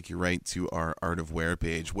 and it'll take you right to our Art of Wear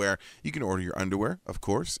page, where you can order your underwear, of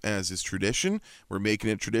course, as is tradition. We're making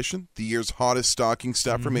it tradition. The year's hottest stocking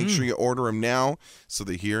stuffer. Make sure you order them now so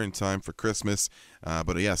they're here in time for Christmas.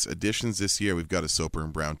 But yes, additions this year. We've got a Soper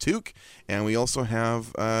and Brown toque, and we also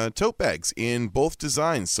have tote bags in both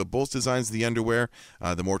designs. So both designs of the underwear,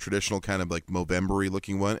 the more traditional kind of like Movember-y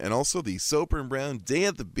looking one, and also the Soper and Brown Day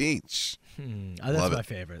at the Beach. That's my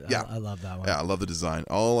favorite. Yeah. I love that one. Yeah, I love the design.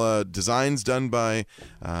 All designs done by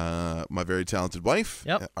my very talented wife.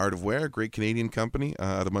 Yep. Art of Wear, great Canadian company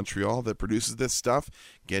out of Montreal that produces this stuff.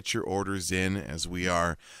 Get your orders in as we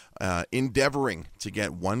are endeavoring to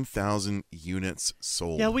get 1,000 units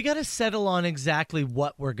sold. Yeah, we got to settle on exactly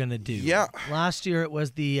what we're going to do. Yeah. Last year it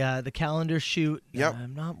was the calendar shoot. Yep.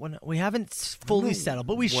 We haven't fully settled,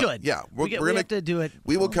 but we should. Yeah, we have to do it.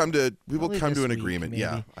 We will come to an week, agreement. maybe.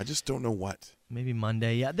 Yeah, I just don't know what. Maybe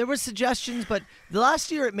Monday. Yeah, there were suggestions, but the last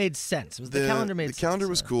year it made sense. It was the calendar made sense. The calendar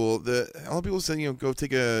was cool. A lot of people said, go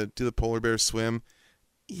do the polar bear swim.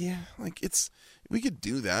 Yeah, we could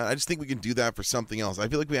do that. I just think we can do that for something else. I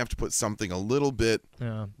feel like we have to put something a little bit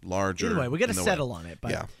larger. Either way, we got to settle on it.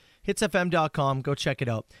 But hitsfm.com, go check it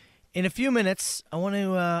out. In a few minutes, I want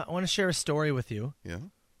to share a story with you. Yeah.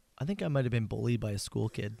 I think I might have been bullied by a school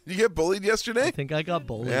kid. You get bullied yesterday? I think I got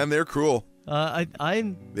bullied. Man, they're cruel.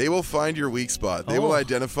 They will find your weak spot. They will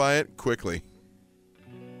identify it quickly.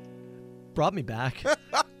 Brought me back.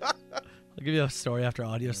 I'll give you a story after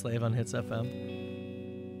Audio Slave on Hits FM.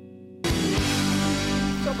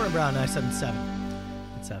 Soper and Brown 977.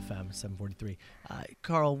 Hits FM 743.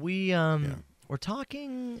 Carl, we're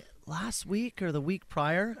talking last week or the week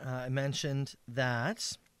prior. I mentioned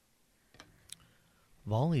that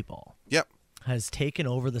volleyball. Yep. Has taken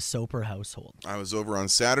over the Soper household. I was over on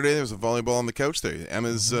Saturday. There was a volleyball on the couch there.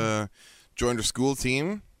 Emma's joined her school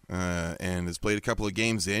team and has played a couple of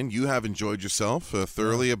games in. You have enjoyed yourself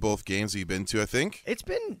thoroughly at both games that you've been to, I think. It's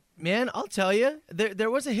been, man, I'll tell you,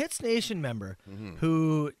 there was a Hits Nation member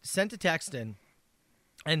who sent a text in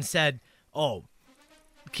and said,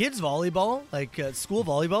 kids volleyball, like school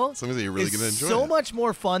volleyball, something that you're really going to enjoy. So much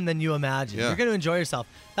more fun than you imagine. Yeah. You're going to enjoy yourself.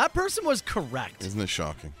 That person was correct. Isn't it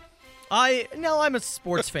shocking? I'm a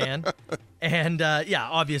sports fan, and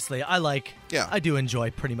obviously I do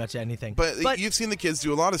enjoy pretty much anything. But you've seen the kids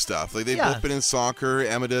do a lot of stuff. Like they've both been in soccer.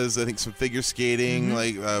 Emma does, I think, some figure skating.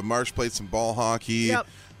 Like Marsh played some ball hockey. Yep.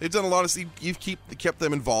 They've done a lot of. You've kept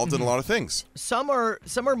them involved in a lot of things. Some are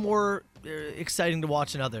more exciting to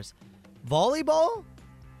watch than others. Volleyball,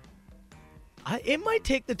 it might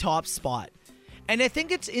take the top spot, and I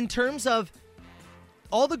think it's in terms of.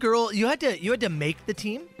 All the girl, you had to make the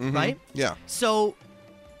team, right? Yeah. So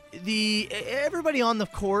everybody on the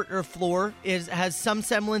court or floor has some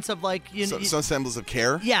semblance of some semblance of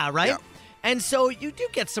care. Yeah, right. Yeah. And so you do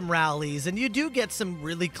get some rallies and you do get some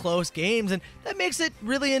really close games, and that makes it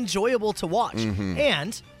really enjoyable to watch.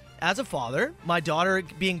 And as a father, my daughter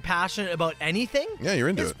being passionate about anything, you're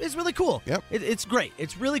into it. It's really cool. Yep. It's great.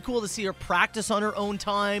 It's really cool to see her practice on her own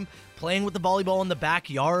time. Playing with the volleyball in the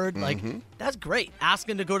backyard, that's great.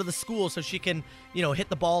 Asking to go to the school so she can, hit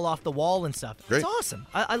the ball off the wall and stuff. Great. It's awesome.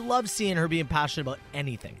 I love seeing her being passionate about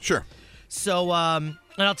anything. Sure. So, and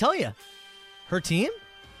I'll tell you, her team,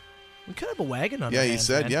 we could have a wagon on. Yeah, our you hands,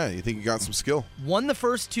 said, man. you think you got some skill. Won the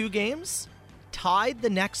first 2 games, tied the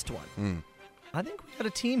next one. I think we got a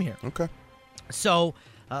team here. Okay. So,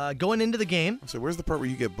 going into the game. So, where's the part where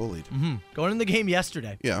you get bullied? Going into the game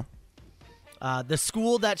yesterday. Yeah. The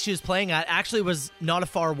school that she was playing at actually was not a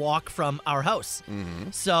far walk from our house.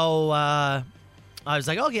 So I was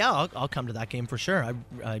like, I'll come to that game for sure.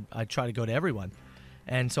 I try to go to everyone.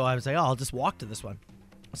 And so I was like, I'll just walk to this one.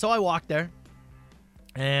 So I walked there.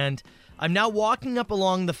 And I'm now walking up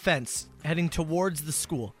along the fence, heading towards the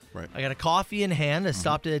school. Right. I got a coffee in hand. I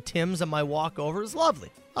stopped at a Tim's on my walk over. It was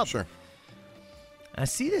lovely. Sure. I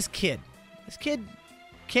see this kid. This kid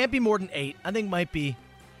can't be more than 8. I think might be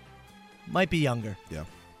younger. Yeah.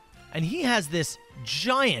 And he has this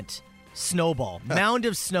giant snowball, mound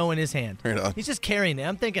of snow in his hand. Right on. He's just carrying it.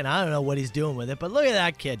 I'm thinking, I don't know what he's doing with it, but look at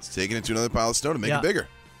that kid. He's taking it to another pile of snow to make it bigger.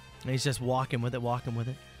 And he's just walking with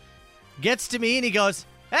it. Gets to me and he goes,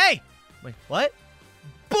 hey! Wait, what?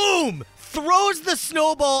 boom, throws the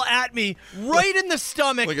snowball at me right in the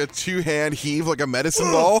stomach. Like a two-hand heave, like a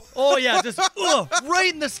medicine ball? Oh, yeah, just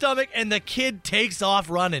right in the stomach, and the kid takes off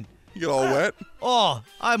running. You get all wet? Oh,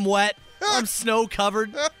 I'm wet. I'm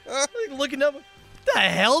snow-covered. Looking up, what the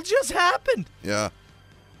hell just happened? Yeah.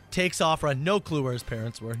 Takes off run. No clue where his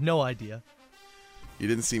parents were. No idea. You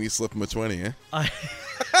didn't see me slip him a 20, eh?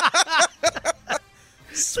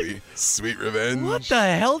 Sweet revenge. What the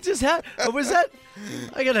hell just happened? What was that?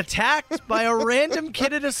 I got attacked by a random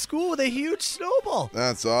kid at a school with a huge snowball.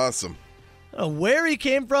 That's awesome. I don't know where he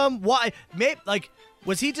came from. Why? Maybe,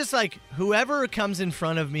 was he just like, whoever comes in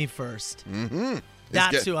front of me first? Mm-hmm.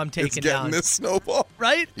 That's who I'm taking down. Getting this snowball.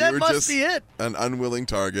 Right? That must be it. An unwilling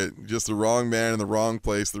target. Just the wrong man in the wrong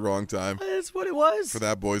place, the wrong time. That's what it was. For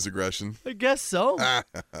that boy's aggression. I guess so.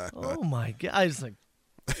 Oh, my God. I was like,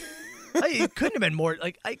 it couldn't have been more,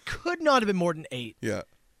 I could not have been more than 8. Yeah.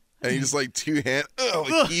 And he just two-hand,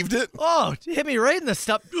 heaved it. Oh, it hit me right in the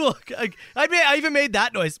stomach. I even made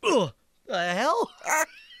that noise. Ugh. The hell?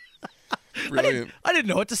 Brilliant. I didn't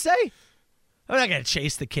know what to say. I'm not going to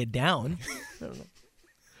chase the kid down. I don't know.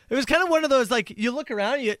 It was kind of one of those, you look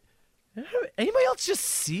around, anybody else just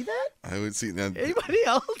see that? I would see that. Anybody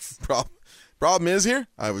else? Problem is here,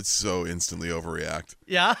 I would so instantly overreact.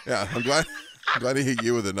 Yeah? Yeah, I'm glad he hit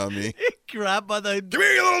you with it, not me. Grab by the... Come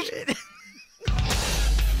here, you little...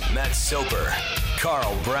 Matt Soper,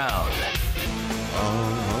 Carl Brown.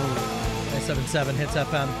 977 Hits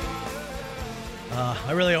FM.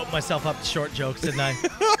 I really opened myself up to short jokes, didn't I?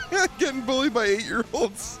 Getting bullied by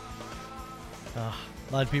 8-year-olds. A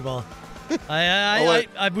lot of people.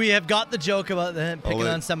 We have got the joke about picking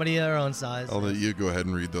on somebody their own size. I'll let you go ahead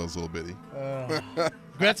and read those, little bitty.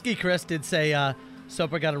 Gretzky Chris did say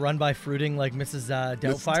Soper got a run by fruiting like Mrs.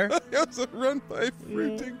 Doubtfire. It was a run by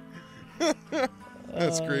fruiting.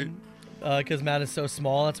 That's great. Because Matt is so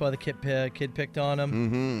small, that's why the kid picked on him.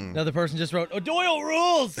 Mm-hmm. Another person just wrote, O'Doyle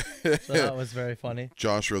rules! So that was very funny.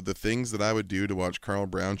 Josh wrote, the things that I would do to watch Carl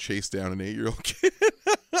Brown chase down an 8-year-old kid.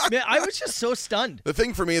 Man, I was just so stunned. The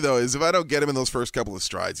thing for me, though, is if I don't get him in those first couple of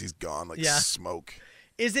strides, he's gone like smoke.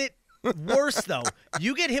 Is it worse, though?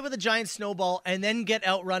 You get hit with a giant snowball and then get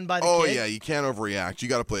outrun by the kid? Oh, yeah, you can't overreact. You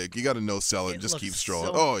got to play it. You got to no-sell it and just keep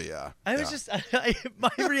strolling. Oh, yeah. I was just,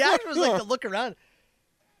 my reaction was to look around.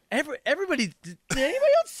 Everybody, did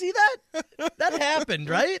anybody else see that? That happened,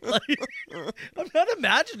 right? I'm not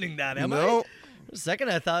imagining that, am I? For a second,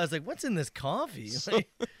 I thought, I was like, what's in this coffee? Did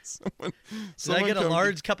I get a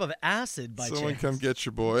large cup of acid by chance? Someone come get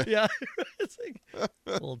your boy. Yeah. It's like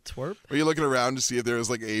a little twerp. Are you looking around to see if there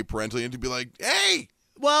was a parental and to be like, hey!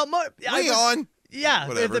 Well, on. Yeah.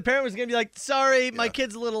 Whatever. If the parent was going to be like, sorry, my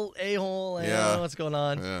kid's a little a-hole. I don't know what's going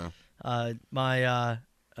on. Yeah.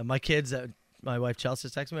 My kids... my wife Chelsea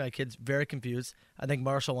texted me. My kid's very confused. I think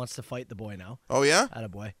Marshall wants to fight the boy now. Oh, yeah?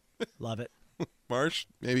 Attaboy. Love it. Marsh,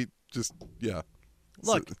 maybe just,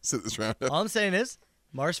 Look, sit this round up. All I'm saying is,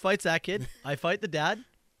 Marsh fights that kid. I fight the dad.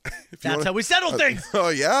 That's how we settle things. Oh,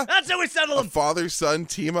 yeah? That's how we settle them. A father-son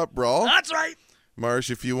team-up brawl? That's right.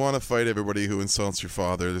 Marsh, if you want to fight everybody who insults your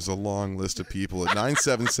father, there's a long list of people at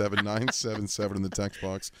 977-977 in the text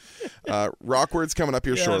box. Rockwords coming up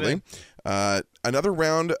here shortly. Another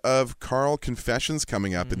round of Carl confessions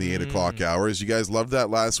coming up in the 8 o'clock hour. As you guys loved that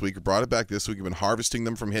last week, we brought it back this week. We've been harvesting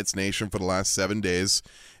them from Hits Nation for the last 7 days.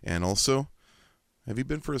 And also, have you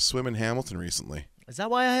been for a swim in Hamilton recently? Is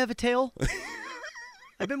that why I have a tail?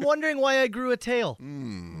 I've been wondering why I grew a tail.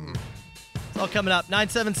 It's all coming up.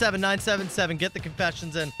 977-977. Get the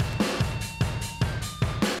confessions in.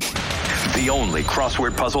 The only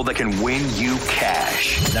crossword puzzle that can win you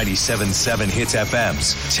cash. 97.7 Hits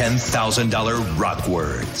FM's $10,000 Rock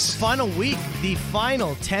Words. Final week, the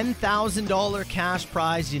final $10,000 cash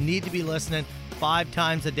prize. You need to be listening 5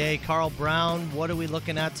 times a day. Carl Brown, what are we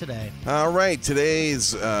looking at today? All right,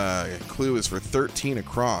 today's clue is for 13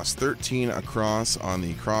 across. 13 across on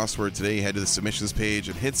the crossword today. You head to the submissions page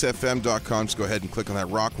at hitsfm.com. Just go ahead and click on that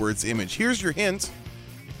Rock Words image. Here's your hint.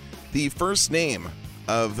 The first name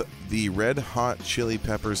of the Red Hot Chili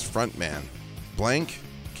Peppers frontman, Blank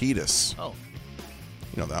Kiedis. Oh.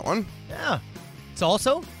 You know that one? Yeah. It's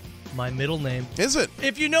also my middle name. Is it?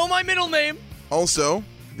 If you know my middle name. Also,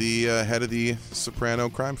 the head of the Soprano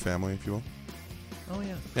crime family, if you will. Oh,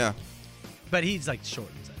 yeah. Yeah. But he's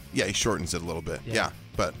shortens it. Yeah, he shortens it a little bit. Yeah,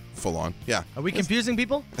 but full on. Yeah. Are we confusing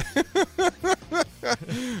people?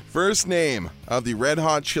 First name of the Red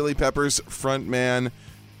Hot Chili Peppers frontman,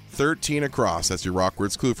 13 across. That's your Rock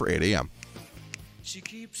Words clue for 8 a.m. She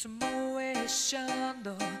keeps motion.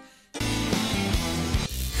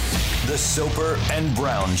 The Soper and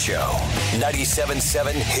Brown Show.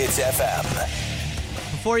 97.7 Hits FM.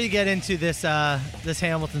 before you get into this this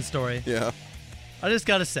Hamilton story, I just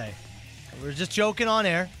got to say, we were just joking on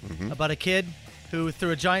air about a kid who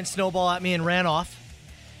threw a giant snowball at me and ran off.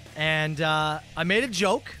 And I made a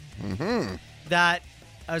joke that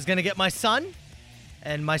I was going to get my son,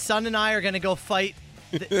 and my son and I are going to go fight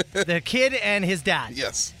the kid and his dad.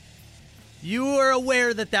 Yes. You were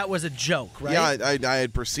aware that that was a joke, right? Yeah, I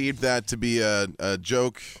had perceived that to be a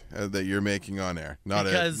joke that you're making on air, not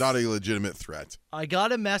a legitimate threat. I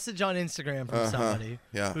got a message on Instagram from somebody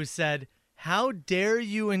who said, "How dare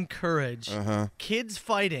you encourage kids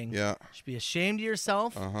fighting? You should be ashamed of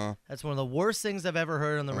yourself. That's one of the worst things I've ever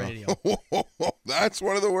heard on the radio." That's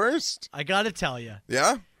one of the worst? I got to tell you.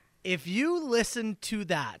 Yeah? If you listen to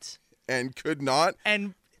that and could not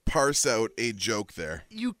parse out a joke there.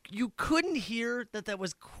 You couldn't hear that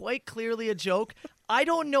was quite clearly a joke. I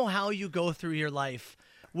don't know how you go through your life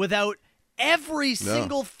without every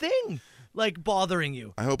single thing like bothering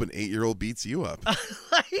you. I hope an 8-year-old beats you up.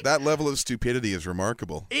 That level of stupidity is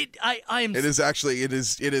remarkable. It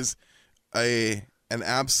is an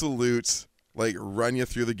absolute like run you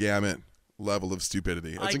through the gamut level of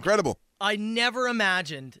stupidity. It's incredible. I never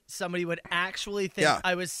imagined somebody would actually think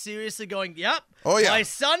I was seriously going, yep, my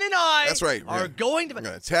son and I are going to... I'm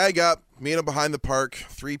going to tag up, meet him behind the park,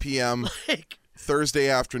 3 p.m., Thursday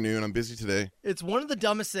afternoon. I'm busy today. It's one of the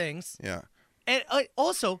dumbest things. Yeah. And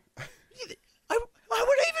also, why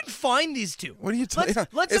would I even find these two? What are you talking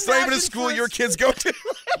about? It's not even a school your kids go to.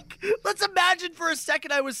 Let's imagine for a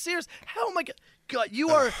second I was serious. How am I... God, you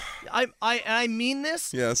are, I mean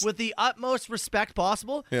this with the utmost respect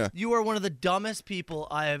possible. Yeah. You are one of the dumbest people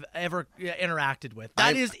I have ever interacted with.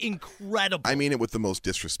 That is incredible. I mean it with the most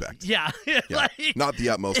disrespect. Yeah. Not the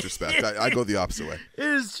utmost respect. I go the opposite way. It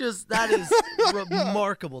is just, that is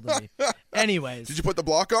remarkable to me. Anyways. Did you put the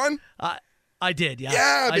block on? I did, yeah.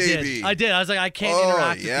 Yeah, baby. I did. I was like, I can't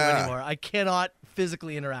interact with you anymore. I cannot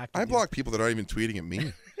physically interact with you. I block people that aren't even tweeting at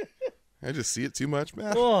me. I just see it too much,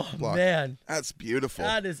 man. Oh, man. That's beautiful.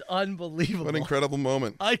 That is unbelievable. What an incredible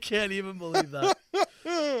moment. I can't even believe that.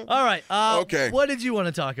 All right. Okay. What did you want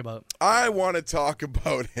to talk about? I want to talk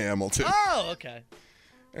about Hamilton. Oh, okay.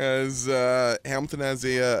 As Hamilton has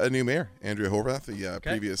a new mayor. Andrea Horwath, the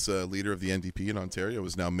previous leader of the NDP in Ontario,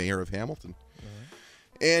 is now mayor of Hamilton.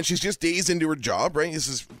 And she's just days into her job, right? This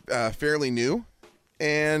is fairly new.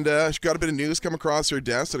 And she got a bit of news come across her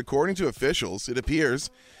desk that according to officials, it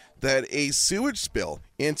appears that a sewage spill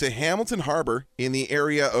into Hamilton Harbor in the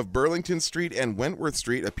area of Burlington Street and Wentworth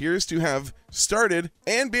Street appears to have started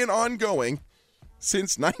and been ongoing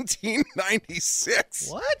since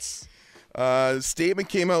 1996. What? A statement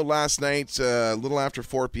came out last night, a little after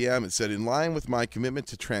 4 p.m. It said, "In line with my commitment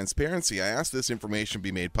to transparency, I asked this information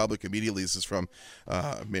be made public immediately." This is from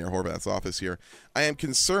Mayor Horwath's office here. "I am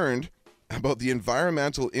concerned about the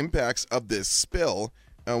environmental impacts of this spill.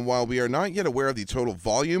 And while we are not yet aware of the total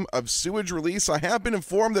volume of sewage release, I have been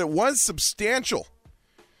informed that it was substantial.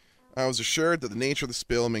 I was assured that the nature of the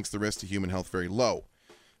spill makes the risk to human health very low."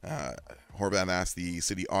 Horwath asked the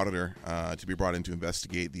city auditor to be brought in to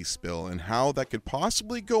investigate the spill and how that could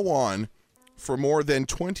possibly go on for more than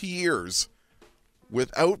 20 years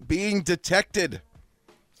without being detected.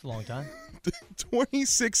 It's a long time.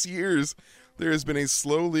 26 years there has been a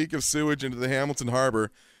slow leak of sewage into the Hamilton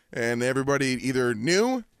Harbor, and everybody either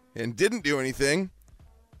knew and didn't do anything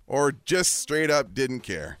or just straight up didn't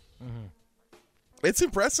care. Mm-hmm. It's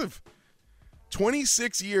impressive.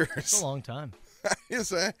 26 years. It's a long time. That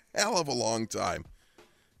is a hell of a long time.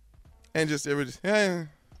 And just I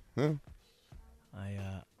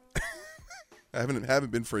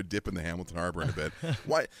haven't been for a dip in the Hamilton Harbor in a bit.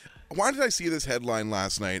 Why did I see this headline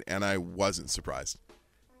last night and I wasn't surprised?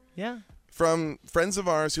 Yeah. From friends of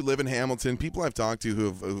ours who live in Hamilton, people I've talked to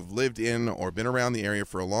who've lived in or been around the area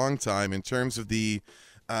for a long time, in terms of the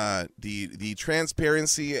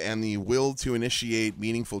transparency and the will to initiate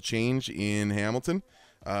meaningful change in Hamilton.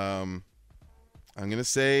 I'm gonna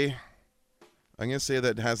say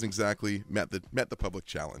that hasn't exactly met the public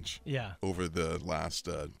challenge. Yeah. Over the last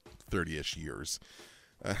 30-ish years.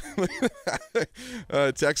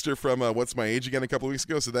 Texter from What's My Age Again a couple of weeks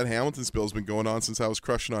ago said that Hamilton spill has been going on since I was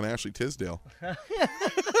crushing on Ashley Tisdale.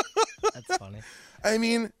 That's funny. I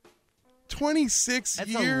mean, 26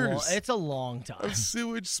 years. It's a long time. Of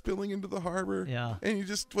sewage spilling into the harbor. Yeah. And you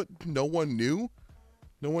just, no one knew?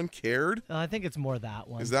 No one cared? I think it's more that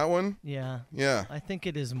one. Is that one? Yeah. Yeah. I think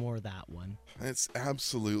it is more that one. It's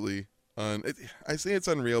absolutely, I say it's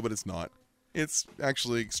unreal, but it's not. It's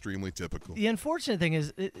actually extremely typical. The unfortunate thing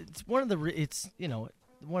is, it's one of the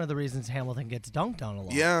reasons Hamilton gets dunked on a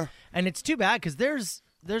lot. Yeah, and it's too bad because there's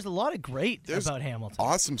there's a lot of great about Hamilton.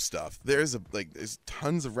 Awesome stuff. There's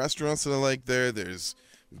tons of restaurants that I like there.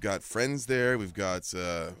 We've got friends there. We've got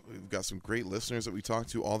some great listeners that we talk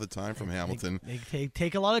to all the time from Hamilton. They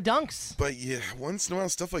take a lot of dunks. But yeah, once in a while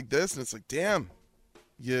stuff like this, and it's like, damn,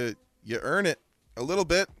 you earn it a little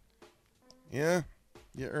bit. Yeah,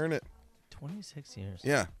 you earn it. 26 years.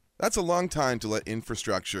 Yeah, that's a long time to let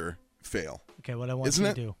infrastructure fail. Okay, what I want you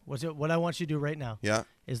to do. What I want you to do right now. Yeah.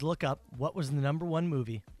 Is look up what was the number one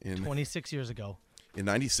movie 26 years ago. In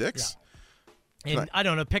 96? Yeah. I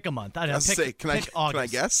don't know. Pick a month. I don't know. Can I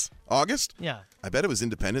guess? August? Yeah. I bet it was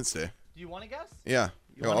Independence Day. Do you want to guess? Yeah.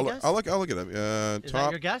 I'll look it up. Is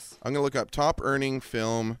that your guess? I'm gonna look up top earning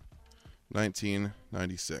film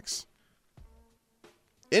 1996.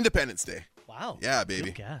 Independence Day. Wow. Yeah,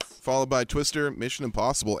 baby. Good guess. Followed by Twister, Mission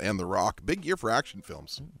Impossible, and The Rock. Big year for action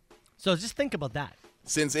films. So just think about that.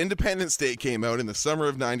 Since Independence Day came out in the summer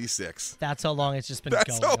of 96. That's how long it's just been going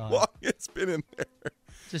on. That's how long it's been in there.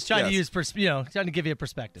 Just trying to use, trying to give you a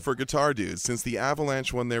perspective. For Guitar Dudes, since the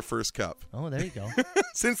Avalanche won their first cup. Oh, there you go.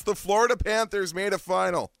 Since the Florida Panthers made a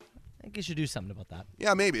final. I think you should do something about that.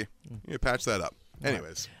 Yeah, maybe. You patch that up.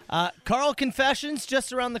 Anyways. Carl Confessions,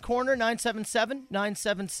 just around the corner,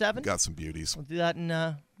 977-977. Got some beauties. We'll do that in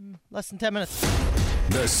less than 10 minutes.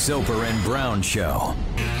 The Soper and Brown Show.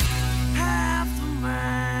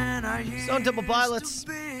 Stone Temple Pilots.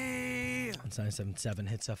 977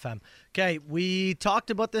 Hits FM. Okay, we talked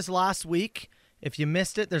about this last week. If you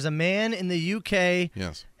missed it, there's a man in the UK.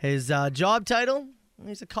 Yes. His job title,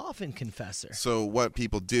 he's a coffin confessor. So what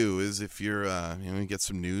people do is if you're, you get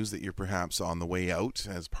some news that you're perhaps on the way out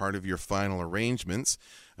as part of your final arrangements,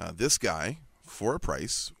 this guy, for a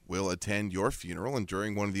price, will attend your funeral, and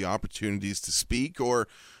during one of the opportunities to speak, or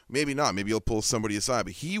maybe not, maybe he'll pull somebody aside,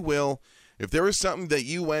 but he will, if there was something that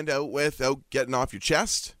you went out with getting off your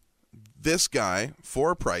chest, this guy,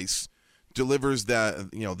 for a price, delivers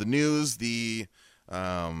that, the news, the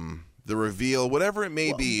reveal, whatever it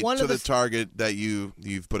may be, to the target that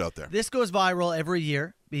you've put out there. This goes viral every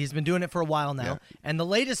year. He's been doing it for a while now. Yeah. And the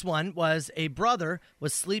latest one was a brother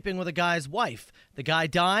was sleeping with a guy's wife. The guy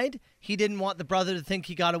died. He didn't want the brother to think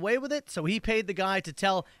he got away with it, so he paid the guy to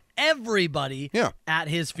tell everybody at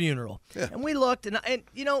his funeral. Yeah. And we looked, and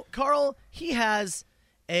Carl, he has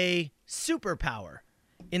a superpower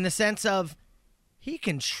in the sense of he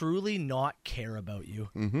can truly not care about you.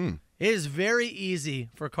 Mm-hmm. It is very easy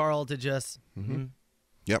for Carl to just...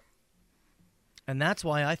 Yep. And that's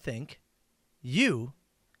why I think you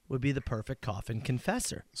would be the perfect coffin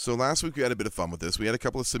confessor. So last week we had a bit of fun with this. We had a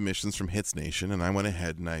couple of submissions from Hits Nation, and I went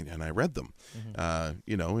ahead and I read them,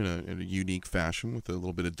 in a unique fashion with a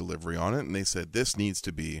little bit of delivery on it. And they said this needs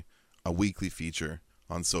to be a weekly feature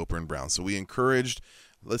on Soper and Brown. So we encouraged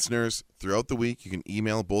listeners throughout the week. You can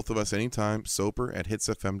email both of us anytime,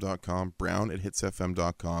 soper@hitsfm.com,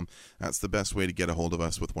 brown@hitsfm.com. That's the best way to get a hold of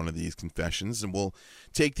us with one of these confessions, and we'll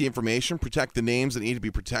take the information, protect the names that need to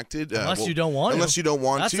be protected. Unless you don't want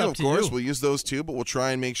to, of course. We'll use those too, but we'll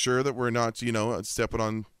try and make sure that we're not, stepping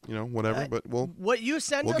on, whatever. But what you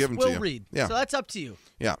send us, we'll read. Yeah. So that's up to you.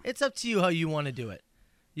 Yeah. It's up to you how you want to do it.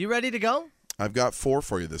 You ready to go? I've got 4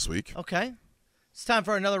 for you this week. Okay. It's time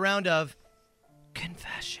for another round of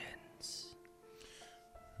Confessions.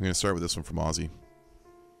 I'm going to start with this one from Ozzy.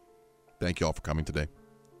 Thank you all for coming today.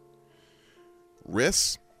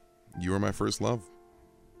 Riss, you were my first love.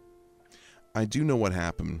 I do know what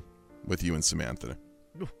happened with you and Samantha.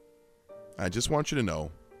 I just want you to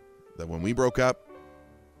know that when we broke up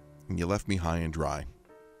and you left me high and dry,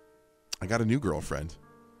 I got a new girlfriend,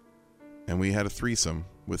 and we had a threesome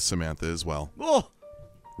with Samantha as well. Oh.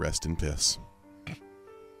 Rest in piss.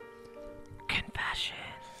 Confessions.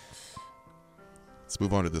 Let's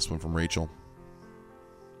move on to this one from Rachel.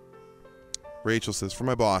 Rachel says, for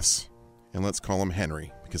my boss, and let's call him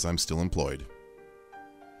Henry because I'm still employed.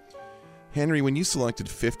 Henry, when you selected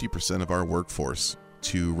 50% of our workforce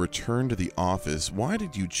to return to the office, why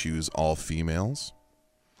did you choose all females?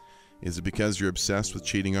 Is it because you're obsessed with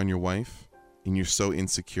cheating on your wife and you're so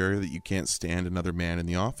insecure that you can't stand another man in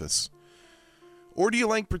the office? Or do you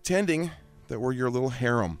like pretending that we're your little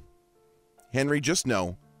harem? Henry, just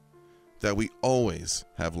know that we always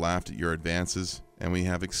have laughed at your advances, and we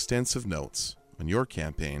have extensive notes on your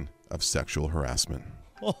campaign of sexual harassment.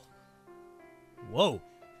 Oh. Whoa.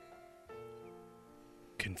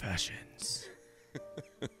 Confessions.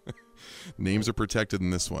 Names are protected in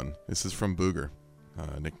this one. This is from Booger,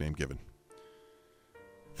 nickname given.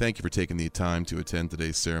 Thank you for taking the time to attend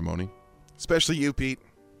today's ceremony. Especially you, Pete.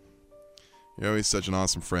 You're always such an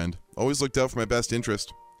awesome friend. Always looked out for my best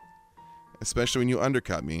interest. Especially when you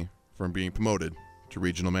undercut me from being promoted to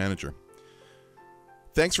regional manager.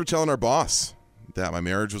 Thanks for telling our boss that my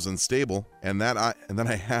marriage was unstable and then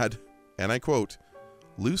I had, and I quote,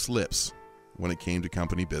 loose lips when it came to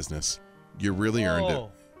company business. You really earned it.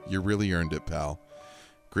 You really earned it, pal.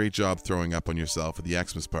 Great job throwing up on yourself at the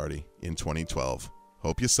Xmas party in 2012.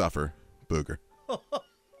 Hope you suffer, Booger.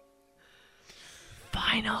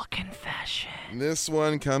 Final confession. This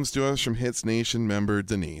one comes to us from Hits Nation member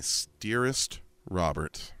Denise. Dearest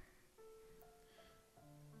Robert,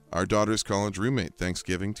 our daughter's college roommate,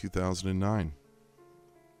 Thanksgiving 2009.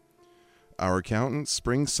 Our accountant,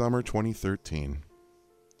 spring-summer 2013.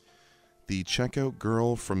 The checkout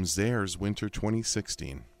girl from Zare's winter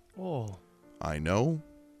 2016. Oh. I know,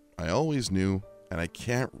 I always knew, and I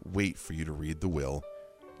can't wait for you to read the will.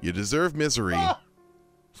 You deserve misery.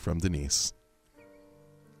 From Denise.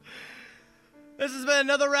 This has been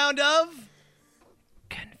another round of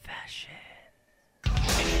Confession.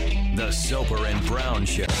 The Soper and Brown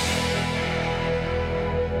Show.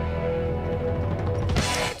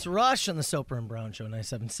 It's Rush on the Soper and Brown Show,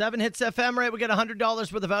 97.7 Hits FM. Right, we got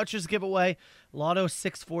 $100 worth of vouchers to give away. Lotto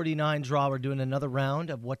 649 draw. We're doing another round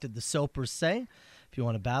of What Did the Sopers Say? If you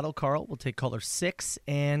want to battle Carl, we'll take caller 6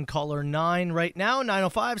 and caller 9 right now.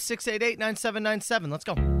 905-688-9797. Let's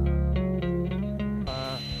go.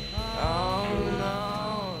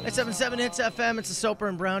 977 Hits FM. It's the Soper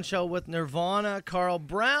and Brown Show with Nirvana, Carl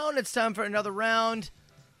Brown. It's time for another round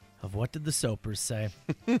of What Did the Sopers Say?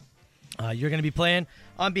 You're going to be playing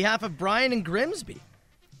on behalf of Brian and Grimsby.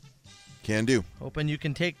 Can do. Hoping you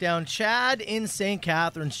can take down Chad in St.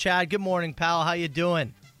 Catharines. Chad, good morning, pal. How you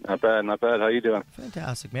doing? Not bad, not bad. How you doing?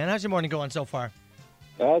 Fantastic, man. How's your morning going so far?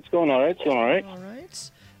 It's going all right. It's going all right. All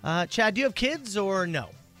right. Chad, do you have kids or no?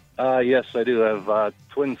 Yes, I do have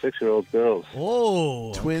twin 6-year-old girls.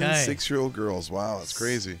 Oh, Twin okay. 6-year-old girls. Wow, that's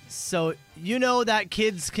crazy. So you know that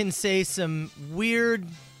kids can say some weird,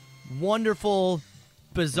 wonderful,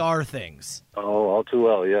 bizarre things. Oh, all too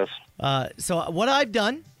well, yes. So what I've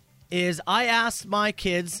done is I asked my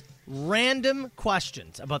kids random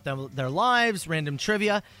questions about their lives, random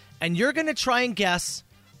trivia, and you're going to try and guess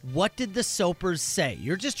what did the Sopers say.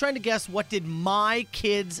 You're just trying to guess what did my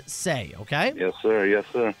kids say, okay? Yes, sir. Yes,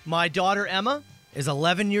 sir. My daughter Emma is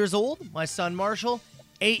 11 years old. My son Marshall,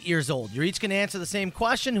 8 years old. You're each going to answer the same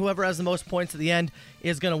question. Whoever has the most points at the end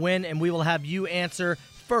is going to win, and we will have you answer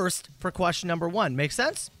first for question number 1. Make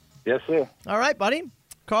sense? Yes, sir. All right, buddy.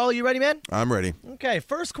 Carl, you ready, man? I'm ready. Okay,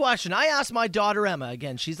 first question. I asked my daughter Emma.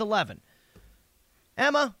 Again, she's 11.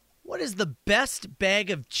 Emma, what is the best bag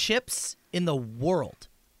of chips in the world?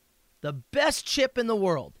 The best chip in the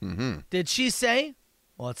world. Mm-hmm. Did she say,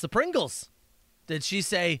 well, it's the Pringles? Did she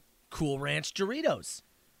say Cool Ranch Doritos?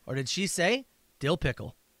 Or did she say dill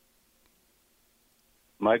pickle?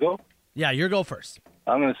 My go? Yeah, your go first.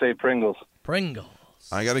 I'm going to say Pringles. Pringles.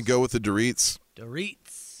 I got to go with the Doritos.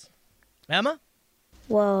 Doritos. Emma?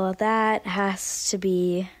 Well, that has to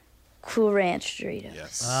be Cool Ranch Doritos.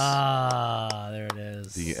 Yes. Ah, there it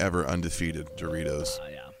is. The ever undefeated Doritos.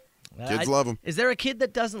 Yeah. Kids love them. Is there a kid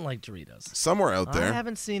that doesn't like Doritos? Somewhere out there. I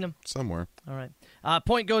haven't seen them. Somewhere. All right.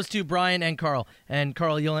 Point goes to Brian and Carl. And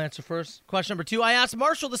Carl, you'll answer first. Question number 2. I asked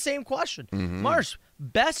Marshall the same question. Mm-hmm. Marsh,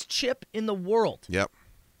 best chip in the world. Yep.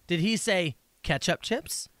 Did he say ketchup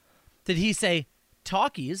chips? Did he say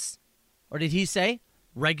Takis? Or did he say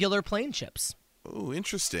regular plain chips? Oh,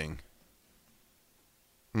 interesting.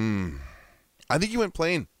 I think you went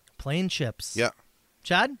plain. Plain chips. Yeah.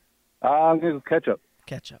 Chad? I'm going to go ketchup.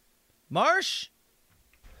 Ketchup. Marsh?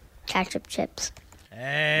 Ketchup chips.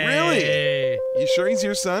 Hey. Really? You sure he's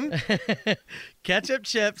your son? Ketchup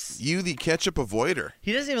chips. You, the ketchup avoider.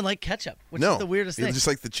 He doesn't even like ketchup, which No. is the weirdest You thing. just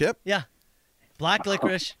like the chip? Yeah. Black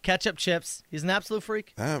licorice, ketchup chips. He's an absolute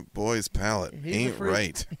freak. That boy's palate He's a ain't freak.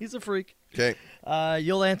 right. He's a freak. Okay.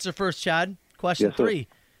 You'll answer first, Chad. Question Yes, sir. 3.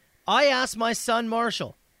 I asked my son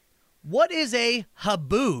Marshall, what is a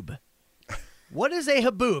haboob? What is a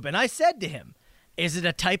haboob? And I said to him, is it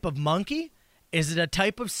a type of monkey? Is it a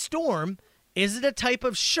type of storm? Is it a type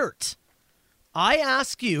of shirt? I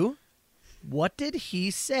ask you, what did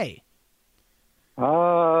he say?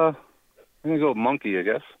 I'm going to go monkey, I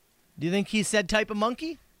guess. Do you think he said type of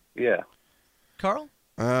monkey? Yeah. Carl?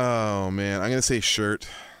 Oh, man. I'm going to say shirt.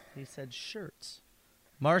 He said shirts.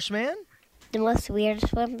 Marshman? The most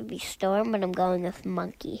weirdest one would be storm, but I'm going with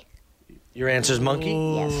monkey. Your answer's monkey?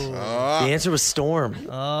 Yes. The answer was storm.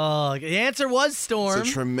 Oh, the answer was storm. It's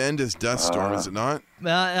a tremendous dust storm, is it not?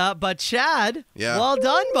 But Chad, Yeah. well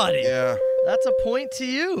done, buddy. Yeah. That's a point to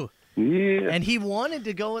you. Yeah. And he wanted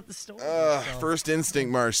to go with the storm. First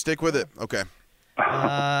instinct, Marsh. Stick with it. Okay.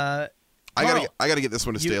 Carl, I gotta get this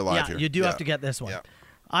one to stay alive here. You do have to get this one. Yeah.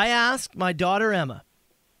 I asked my daughter Emma,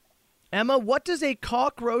 Emma, what does a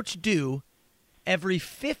cockroach do every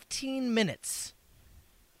 15 minutes?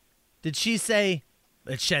 Did she say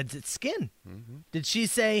it sheds its skin? Mm-hmm. Did she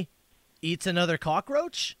say eats another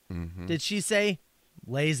cockroach? Mm-hmm. Did she say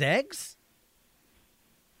lays eggs?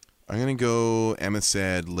 I'm going to go, Emma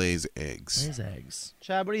said lays eggs. Lays eggs.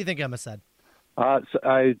 Chad, what do you think Emma said? So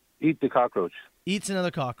I eat the cockroach. Eats another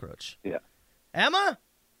cockroach. Yeah. Emma?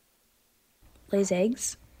 Lays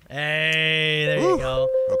eggs. Hey, there you go.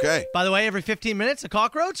 Okay. By the way, every 15 minutes, a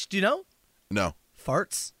cockroach, do you know? No.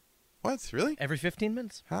 Farts. What? Really? Every 15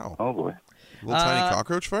 minutes. How? Oh, boy. Little tiny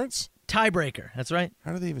cockroach farts? Tiebreaker. That's right.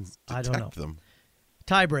 How do they even detect them?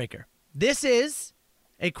 Tiebreaker. This is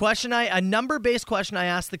a question a number-based question I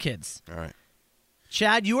asked the kids. All right.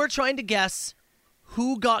 Chad, you are trying to guess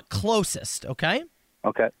who got closest, okay?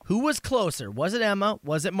 Okay. Who was closer? Was it Emma?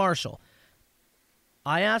 Was it Marshall?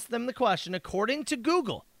 I asked them the question, according to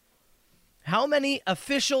Google, how many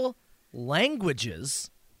official languages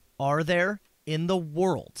are there in the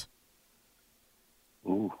world?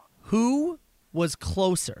 Ooh. Who was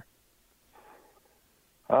closer?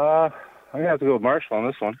 I'm going to have to go with Marshall on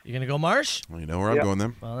this one. You're going to go Marsh? Well, you know where I'm going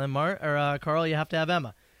then. Well, then, Carl, you have to have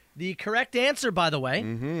Emma. The correct answer, by the way,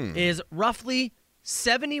 is roughly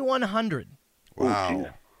 7,100. Wow.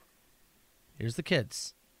 Here's the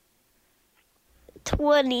kids.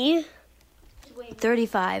 20.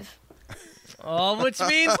 35. Oh, which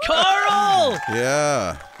means Carl!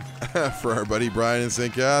 Yeah. For our buddy Brian in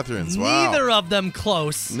St. Catharines. Wow. Neither of them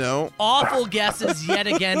close. No. Awful guesses yet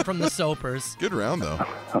again from the Soapers. Good round, though.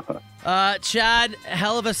 Chad,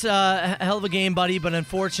 hell of a game, buddy, but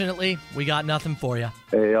unfortunately, we got nothing for you.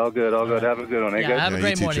 Hey, all good, all good. Have a good one, Yeah, guys? have a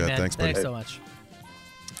great you too, morning, Chad. man. Thanks, buddy. Thanks so much.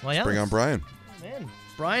 Well, yeah, Bring on Brian. Man,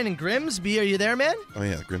 Brian and Grimsby, are you there, man? Oh,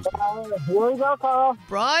 yeah, Grimsby. Here we go, Carl.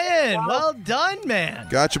 Brian, well done, man.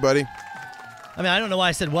 Gotcha, buddy. I mean, I don't know why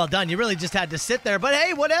I said well done. You really just had to sit there. But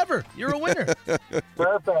hey, whatever. You're a winner.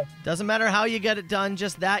 Perfect. Doesn't matter how you get it done,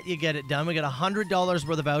 just that you get it done. We got $100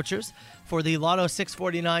 worth of vouchers for the Lotto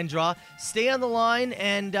 649 draw. Stay on the line,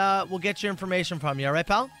 and we'll get your information from you. All right,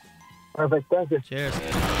 pal? Perfect. Thank you. Cheers.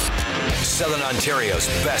 Southern Ontario's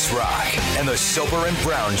best rock and the Soper and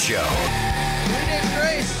Brown Show. Greetings,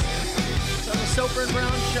 Grace. So the Soper and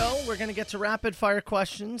Brown Show. We're going to get to rapid fire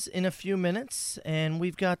questions in a few minutes, and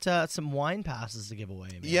we've got some wine passes to give away.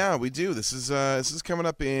 Man. Yeah, we do. This is coming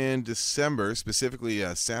up in December, specifically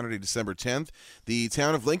Saturday, December 10th. The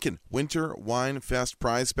Town of Lincoln Winter Wine Fest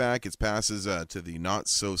prize pack. It passes to the Not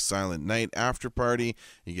So Silent Night after party.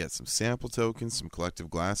 You get some sample tokens, some collective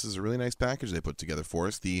glasses. A really nice package they put together for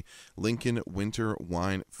us. The Lincoln Winter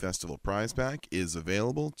Wine Festival prize pack is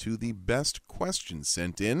available to the best questions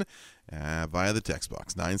sent in via the text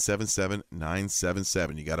box,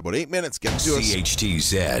 977-977. You got about 8 minutes. Get to us.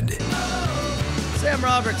 CHTZ. Sam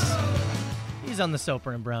Roberts. He's on the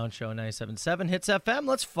Soper and Brown Show, 97.7 Hits FM.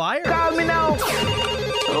 Let's fire. Call me now.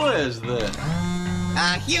 Who is this?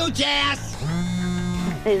 Huge ass.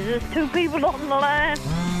 Is this two people on the line?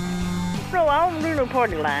 No, I don't do no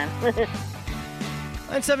party line.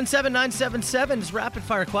 977-977 is rapid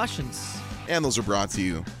fire questions. And those are brought to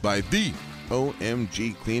you by the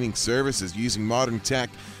OMG Cleaning Services, using modern tech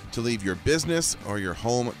to leave your business or your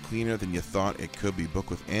home cleaner than you thought it could be. Book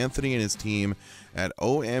with Anthony and his team at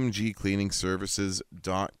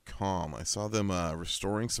omgcleaningservices.com. I saw them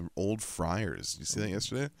restoring some old fryers. Did you see that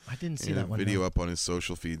yesterday? I didn't see that one. Video up on his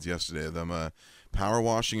social feeds yesterday of them power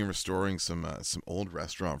washing and restoring some old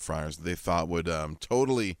restaurant fryers that they thought would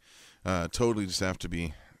totally just have to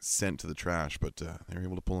be sent to the trash, but they were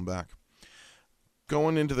able to pull them back.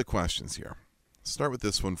 Going into the questions here. Start with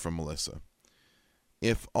this one from Melissa.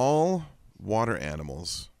 If all water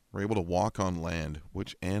animals were able to walk on land,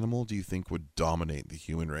 which animal do you think would dominate the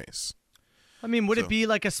human race? I mean, would it be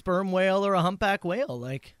like a sperm whale or a humpback whale?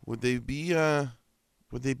 Like, would they be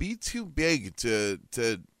too big to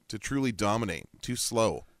truly dominate? Too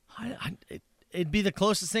slow? It'd be the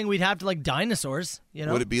closest thing we'd have to like dinosaurs. You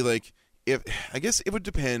know? Would it be like? I guess it would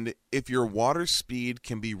depend if your water speed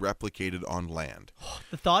can be replicated on land.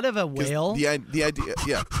 The thought of a whale. The idea,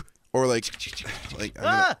 yeah. Or like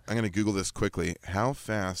I'm gonna Google this quickly. How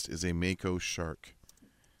fast is a mako shark?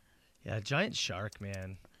 Yeah, a giant shark,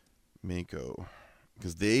 man. Mako,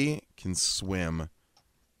 because they can swim.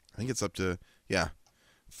 I think it's up to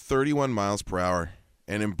 31 miles per hour,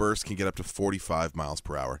 and in bursts can get up to 45 miles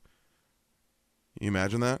per hour. Can you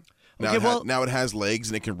imagine that? Now, Okay, now it has legs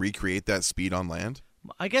and it can recreate that speed on land.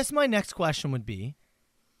 I guess my next question would be,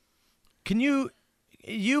 can you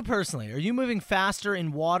personally, are you moving faster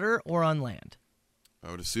in water or on land?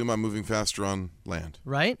 I would assume I'm moving faster on land.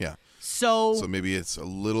 Right? Yeah. So maybe it's a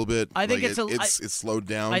little bit. I think it's slowed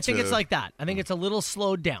down. I think it's like that. I think it's a little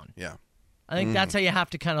slowed down. Yeah. I think that's how you have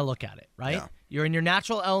to kind of look at it, right? Yeah. You're in your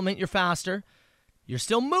natural element. You're faster. You're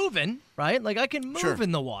still moving, right? Like I can move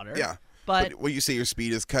in the water. Yeah. But when you say your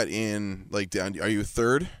speed is cut in, like down, are you a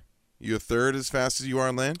third? You a third as fast as you are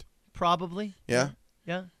on land? Probably. Yeah.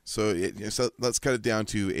 Yeah. So let's cut it down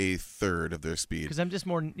to a third of their speed. Because I'm just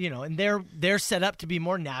more, and they're set up to be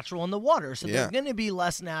more natural in the water, so they're going to be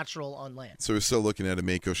less natural on land. So we're still looking at a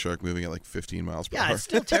mako shark moving at like 15 miles per hour. Yeah, it's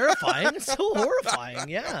still terrifying. It's still horrifying,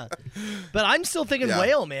 yeah. But I'm still thinking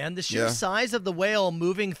whale, man. The sheer size of the whale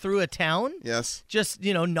moving through a town. Yes. Just,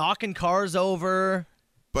 knocking cars over.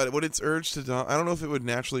 But would its urge to I don't know if it would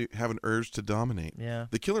naturally have an urge to dominate. Yeah.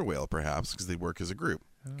 The killer whale, perhaps, because they work as a group.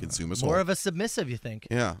 Consume us More whole. of a submissive, you think?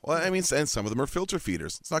 Yeah. Well, I mean, and some of them are filter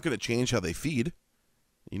feeders. It's not going to change how they feed.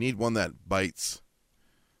 You need one that bites.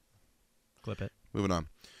 Clip it. Moving on.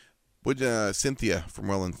 Would Cynthia from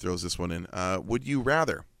Welland throws this one in. Would you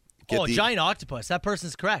rather get giant octopus. That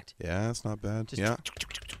person's correct. Yeah, that's not bad. Just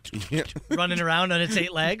yeah. Running around on its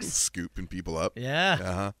 8 legs. Scooping people up. Yeah.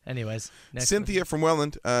 Uh-huh. Anyways. Next Cynthia from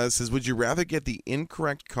Welland says, would you rather get the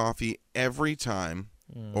incorrect coffee every time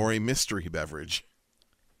or a mystery beverage?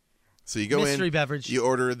 So you go mystery beverage. You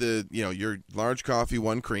order your large coffee,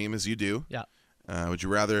 1 cream, as you do. Yeah. Would you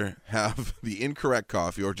rather have the incorrect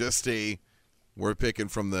coffee or just we're picking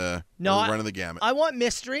from running the gamut? I want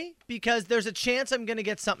mystery because there's a chance I'm going to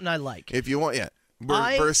get something I like. If you want,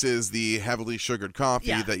 versus the heavily sugared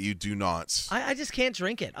coffee that you do not. I just can't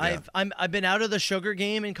drink it. Yeah. I've been out of the sugar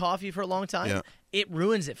game in coffee for a long time. Yeah. It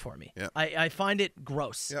ruins it for me. Yeah. I find it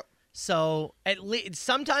gross. Yep. So at least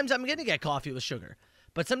sometimes I'm going to get coffee with sugar.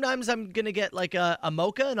 But sometimes I'm going to get like a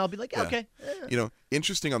mocha, and I'll be like, okay.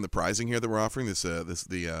 Interesting on the pricing here that we're offering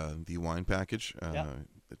the wine package.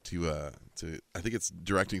 To I think it's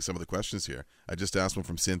directing some of the questions here. I just asked one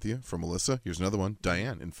from Cynthia, from Melissa. Here's another one,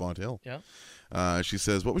 Diane in Font Hill. Yeah. She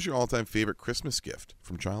says, "What was your all-time favorite Christmas gift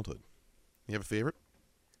from childhood? You have a favorite?"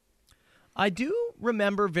 I do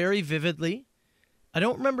remember very vividly. I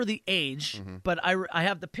don't remember the age, but I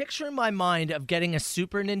have the picture in my mind of getting a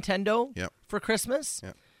Super Nintendo for Christmas.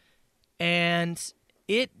 Yep. And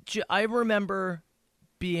I remember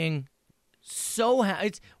being so happy.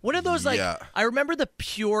 It's one of those, I remember the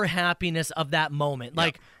pure happiness of that moment.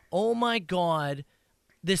 Like, oh my God,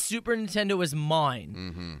 this Super Nintendo is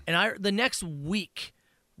mine. And the next week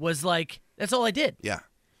was like, that's all I did. Yeah.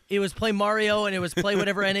 It was play Mario and it was play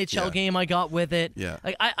whatever NHL game I got with it. Yeah.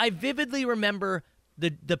 Like I vividly remember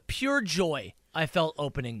the pure joy I felt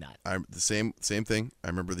opening that. The same thing. I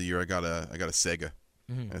remember the year I got a Sega.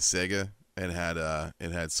 A Sega. It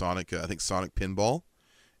had Sonic. I think Sonic Pinball.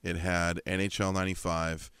 It had NHL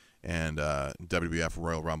 95 and WWF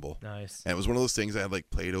Royal Rumble. Nice. And it was one of those things I had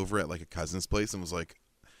played over at a cousin's place and was like,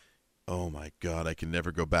 oh my God, I can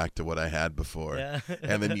never go back to what I had before. Yeah.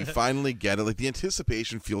 And then you finally get it. The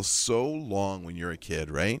anticipation feels so long when you're a kid,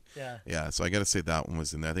 right? Yeah. Yeah. So I got to say that one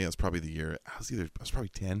was in there. I think that's probably the year. I was probably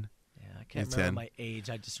 10. Yeah, I can't remember my age.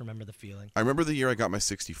 I just remember the feeling. I remember the year I got my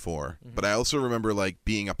 64, but I also remember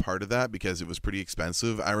being a part of that because it was pretty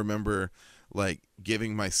expensive. I remember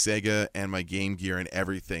giving my Sega and my Game Gear and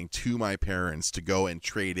everything to my parents to go and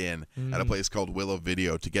trade in at a place called Willow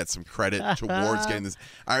Video to get some credit towards getting this.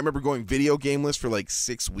 I remember going video game list for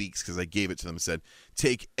 6 weeks because I gave it to them and said,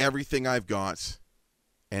 take everything I've got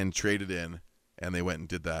and trade it in. And they went and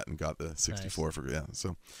did that and got the 64 nice.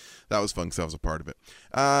 So that was fun because I was a part of it.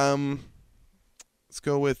 Let's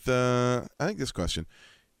go with, I think this question.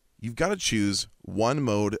 You've got to choose one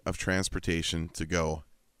mode of transportation to go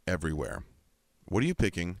everywhere. What are you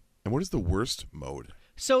picking, and what is the worst mode?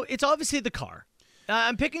 So it's obviously the car.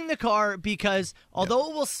 I'm picking the car because although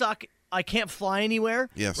it will suck, I can't fly anywhere.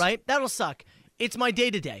 Yes. Right? That'll suck. It's my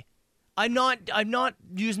day-to-day. I'm not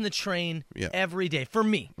using the train every day for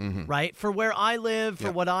me, right? For where I live,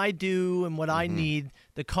 for what I do and what I need,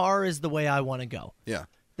 the car is the way I want to go. Yeah.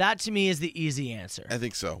 That to me is the easy answer. I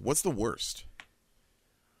think so. What's the worst?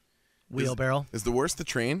 Wheelbarrow. Is the worst the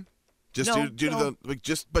train? Just No, due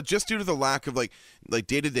to the lack of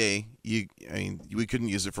day to day, we couldn't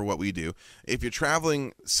use it for what we do. If you're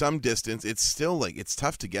traveling some distance, it's still it's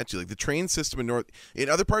tough to get you. The train system in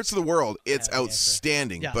other parts of the world, it's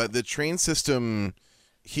outstanding, but the train system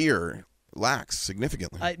here lacks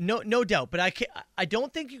significantly. No doubt, but I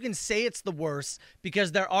don't think you can say it's the worst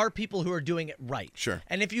because there are people who are doing it right. Sure.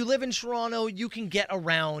 And if you live in Toronto, you can get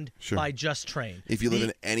around by just train. If you live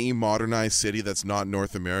in any modernized city that's not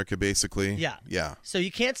North America, basically. Yeah. Yeah. So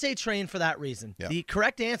you can't say train for that reason. Yeah. The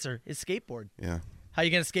correct answer is skateboard. Yeah. How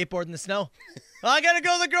you going to skateboard in the snow? I got to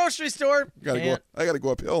go to the grocery store. I got to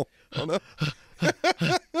go uphill. Oh, no.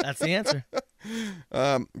 That's the answer.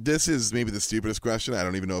 This is maybe the stupidest question. I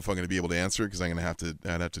don't even know if I'm going to be able to answer it because I'd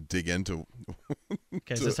have to dig into.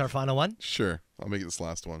 Okay, is this our final one? Sure, I'll make it this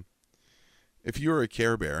last one. If you were a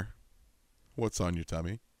Care Bear, what's on your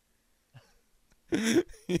tummy? I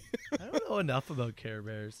don't know enough about Care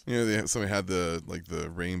Bears. You know, somebody had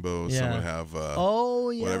the rainbow. Yeah. Some would have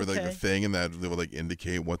whatever like the thing, and that they would like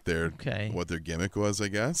indicate what their gimmick was. I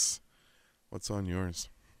guess. What's on yours?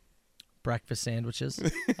 Breakfast sandwiches.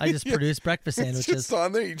 I just produce breakfast sandwiches. It's just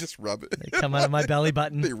on there. You just rub it. They come out of my belly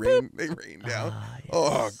button. They rain down. Yes.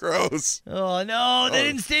 Oh, gross. Oh no, they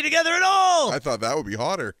didn't stay together at all. I thought that would be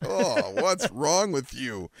hotter. Oh, what's wrong with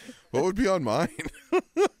you? What would be on mine?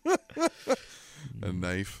 A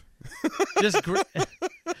knife. just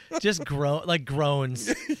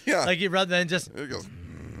groans. Yeah. Like you rub that and just. There it goes.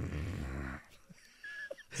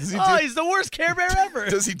 He's the worst Care Bear ever.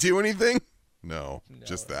 Does he do anything? No,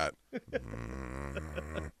 just that.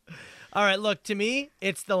 All right, look, to me,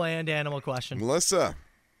 it's the land animal question. Melissa,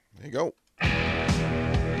 there you go.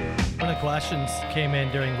 One of the questions came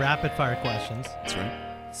in during rapid fire questions. That's right.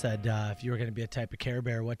 Said, if you were going to be a type of Care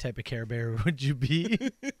Bear, what type of Care Bear would you be?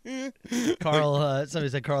 Carl, somebody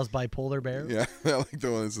said Carl's bipolar bear. Yeah, I like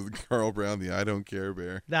the one that says Carl Brown, the I Don't Care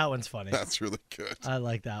Bear. That one's funny. That's really good. I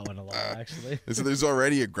like that one a lot, actually. So there's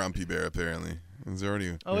already a grumpy bear, apparently. There's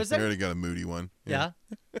already. Oh, is there? They already got a moody one. Yeah.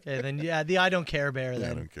 Okay, then the I Don't Care Bear.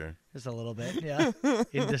 Then I don't care. Just a little bit. Yeah.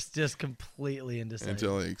 just completely indecisive.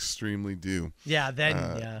 Until I extremely do. Yeah. Then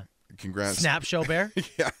yeah. Congrats. Snap Show Bear?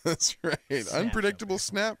 Yeah, that's right. Unpredictable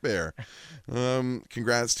Snap Bear.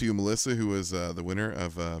 Congrats to Melissa, who was the winner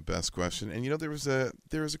of Best Question. And, you know, there was a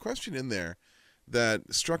question in there that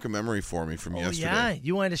struck a memory for me from yesterday. Yeah,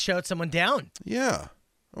 you wanted to shout someone down. Yeah.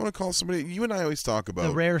 I want to call somebody. You and I always talk about.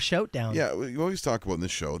 The rare shout down. Yeah, we always talk about in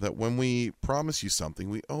this show that when we promise you something,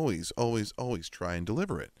 we always, always, always try and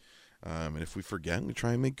deliver it. And if we forget, we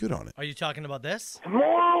try and make good on it. Are you talking about this?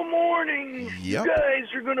 Tomorrow morning, Yep. you guys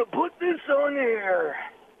are going to put this on air.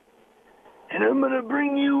 And I'm going to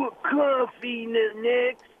bring you a coffee the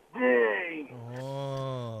next day.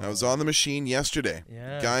 Oh. I was on the machine yesterday.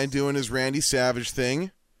 Yes. Guy doing his Randy Savage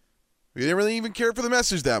thing. We didn't really even care for the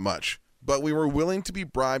message that much. But we were willing to be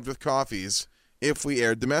bribed with coffees if we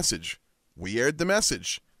aired the message. We aired the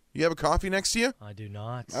message. You have a coffee next to you? I do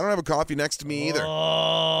not. I don't have a coffee next to me either. Oh.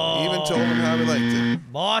 I even told him how we liked it.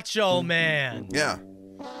 Macho Man. Yeah.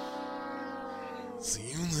 So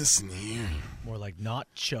you listen here. More like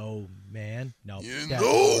Nacho Man. No.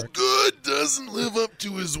 No good doesn't live up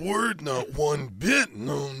to his word, not one bit.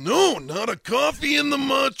 No, not a coffee in the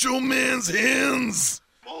Macho Man's hands.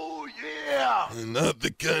 Oh, yeah. And not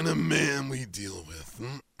the kind of man we deal with.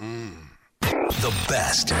 The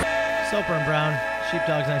best. Soper and Brown,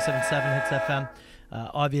 Sheepdogs 977 Hits FM.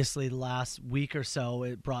 Obviously, last week or so,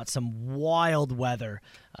 it brought some wild weather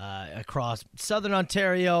across southern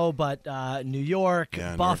Ontario, but New York,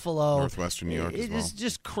 Buffalo. Northwestern New York as well. It's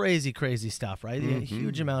just crazy, crazy stuff, right? Mm-hmm.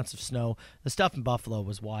 Huge amounts of snow. The stuff in Buffalo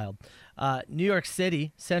was wild. New York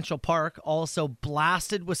City, Central Park, also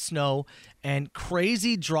blasted with snow and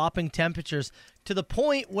crazy dropping temperatures to the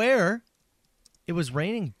point where it was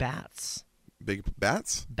raining bats. Big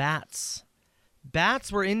bats? Bats.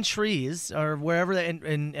 Bats were in trees or wherever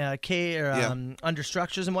under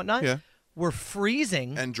structures and whatnot. Yeah. Were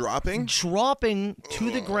freezing and dropping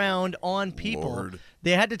to the ground on people. Lord.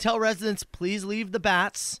 They had to tell residents, please leave the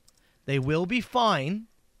bats. They will be fine.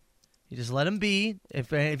 You just let them be.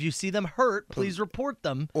 If you see them hurt, please report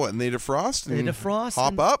them. What, and they defrost? They defrost.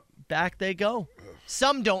 Hop up? Back they go.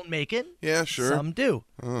 Some don't make it. Yeah, sure. Some do.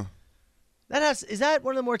 Uh. Is that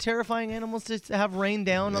one of the more terrifying animals to have rain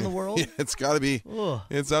down on the world? Yeah, it's got to be. Ugh.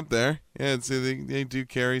 It's up there. Yeah, they do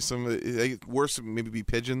carry some. Worse would maybe be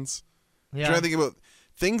pigeons. Yeah. I'm trying to think about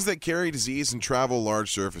things that carry disease and travel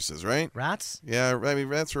large surfaces, right? Rats? Yeah, I mean,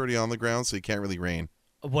 rats are already on the ground, so you can't really rain.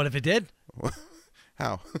 What if it did?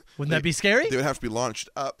 How? Wouldn't that be scary? They would have to be launched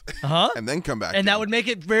up and then come back and down. that would make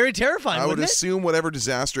it very terrifying, I would wouldn't it? assume whatever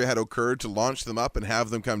disaster had occurred to launch them up and have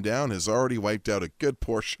them come down has already wiped out a good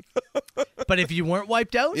portion. But if you weren't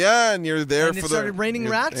wiped out? Yeah, and you're there and for it started raining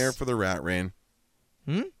rats? There for the rat rain.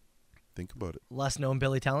 Hmm? Think about it. Less known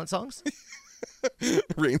Billy Talent songs?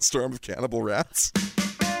 Rainstorm of cannibal rats.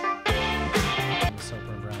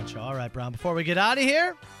 Soper and Brown Show. All right, Brown, before we get out of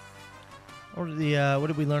here, what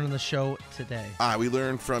did we learn on the show today? We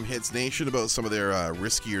learned from Hits Nation about some of their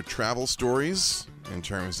riskier travel stories in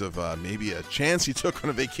terms of maybe a chance you took on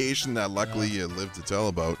a vacation that luckily you lived to tell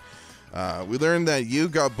about. We learned that you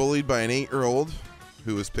got bullied by an 8-year-old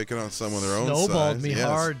who was picking on someone their own size. Snowballed me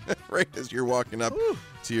hard. Right as you're walking up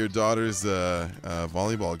to your daughter's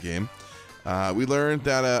volleyball game. We learned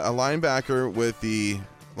that a linebacker with the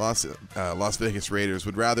Las Vegas Raiders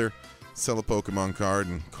would rather sell a Pokemon card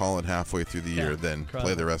and call it halfway through the year than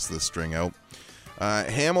play the rest of the string out.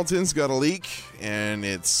 Hamilton's got a leak, and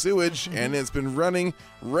it's sewage, and it's been running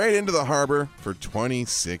right into the harbor for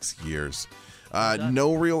 26 years.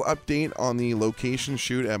 No real update on the location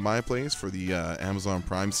shoot at my place for the Amazon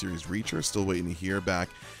Prime series Reacher. Still waiting to hear back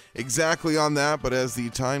exactly on that, but as the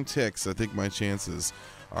time ticks, I think my chances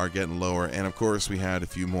are getting lower. And of course, we had a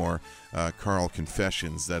few more Carl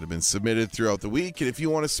confessions that have been submitted throughout the week. And if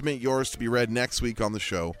you want to submit yours to be read next week on the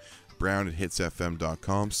show,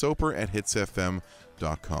 brown@hitsfm.com, soper@hitsfm.com.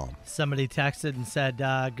 Somebody texted and said,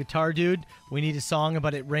 Guitar Dude, we need a song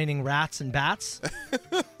about it raining rats and bats.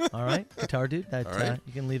 All right, Guitar Dude, that, all right.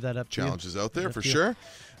 You can leave that up to Challenges out there for sure.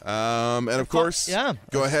 And of course,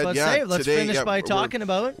 go ahead. Let's today, finish by talking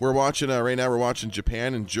about it. We're watching right now. We're watching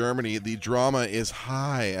Japan and Germany. The drama is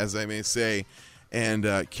high, as I may say.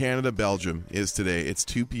 And Canada-Belgium is today. It's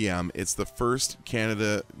 2 p.m. It's the first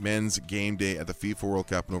Canada men's game day at the FIFA World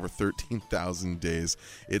Cup in over 13,000 days.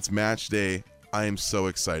 It's match day. I am so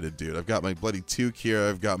excited, dude. I've got my bloody toque here.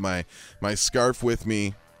 I've got my scarf with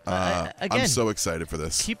me. Again, I'm so excited for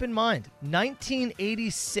this. Keep in mind,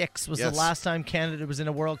 1986 was the last time Canada was in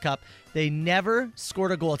a World Cup. They never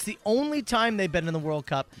scored a goal. It's the only time they've been in the World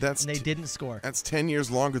Cup, and they didn't score. That's 10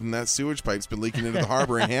 years longer than that sewage pipe's been leaking into the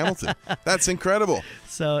harbor in Hamilton. That's incredible.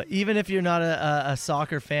 So even if you're not a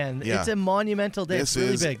soccer fan, it's a monumental day. It's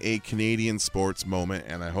really big. This is a Canadian sports moment,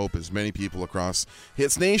 and I hope as many people across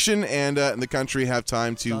Hits Nation and in the country have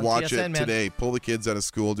time to watch it today. Pull the kids out of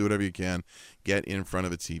school, do whatever you can. Get in front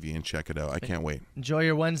of a TV and check it out. I can't wait. Enjoy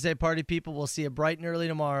your Wednesday party, people. We'll see you bright and early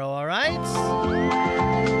tomorrow, all right?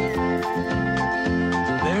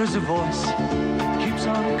 There's a voice that keeps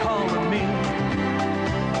on calling me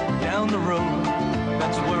down the road.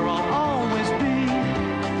 That's where I'll always be.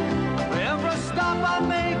 Every stop I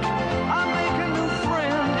make a new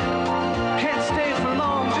friend. Can't stay for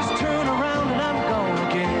long, just turn around and I'm gone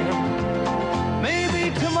again.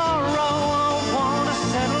 Maybe tomorrow I'll want to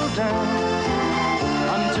settle down.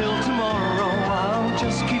 Until tomorrow, I'll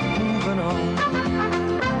just keep moving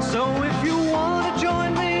on. So if you want to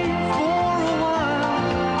join me for a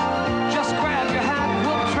while, just grab your hat,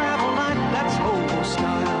 we'll travel like that's old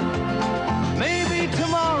style. Maybe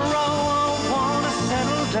tomorrow I'll want to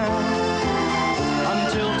settle down.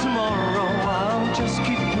 Until tomorrow, I'll just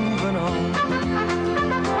keep moving on.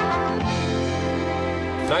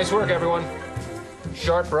 Nice work, everyone.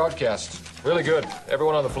 Sharp broadcast. Really good.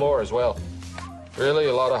 Everyone on the floor as well. Really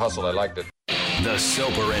a lot of hustle. I liked it. The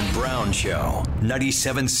Soper and Brown Show.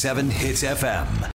 97.7 Hits FM.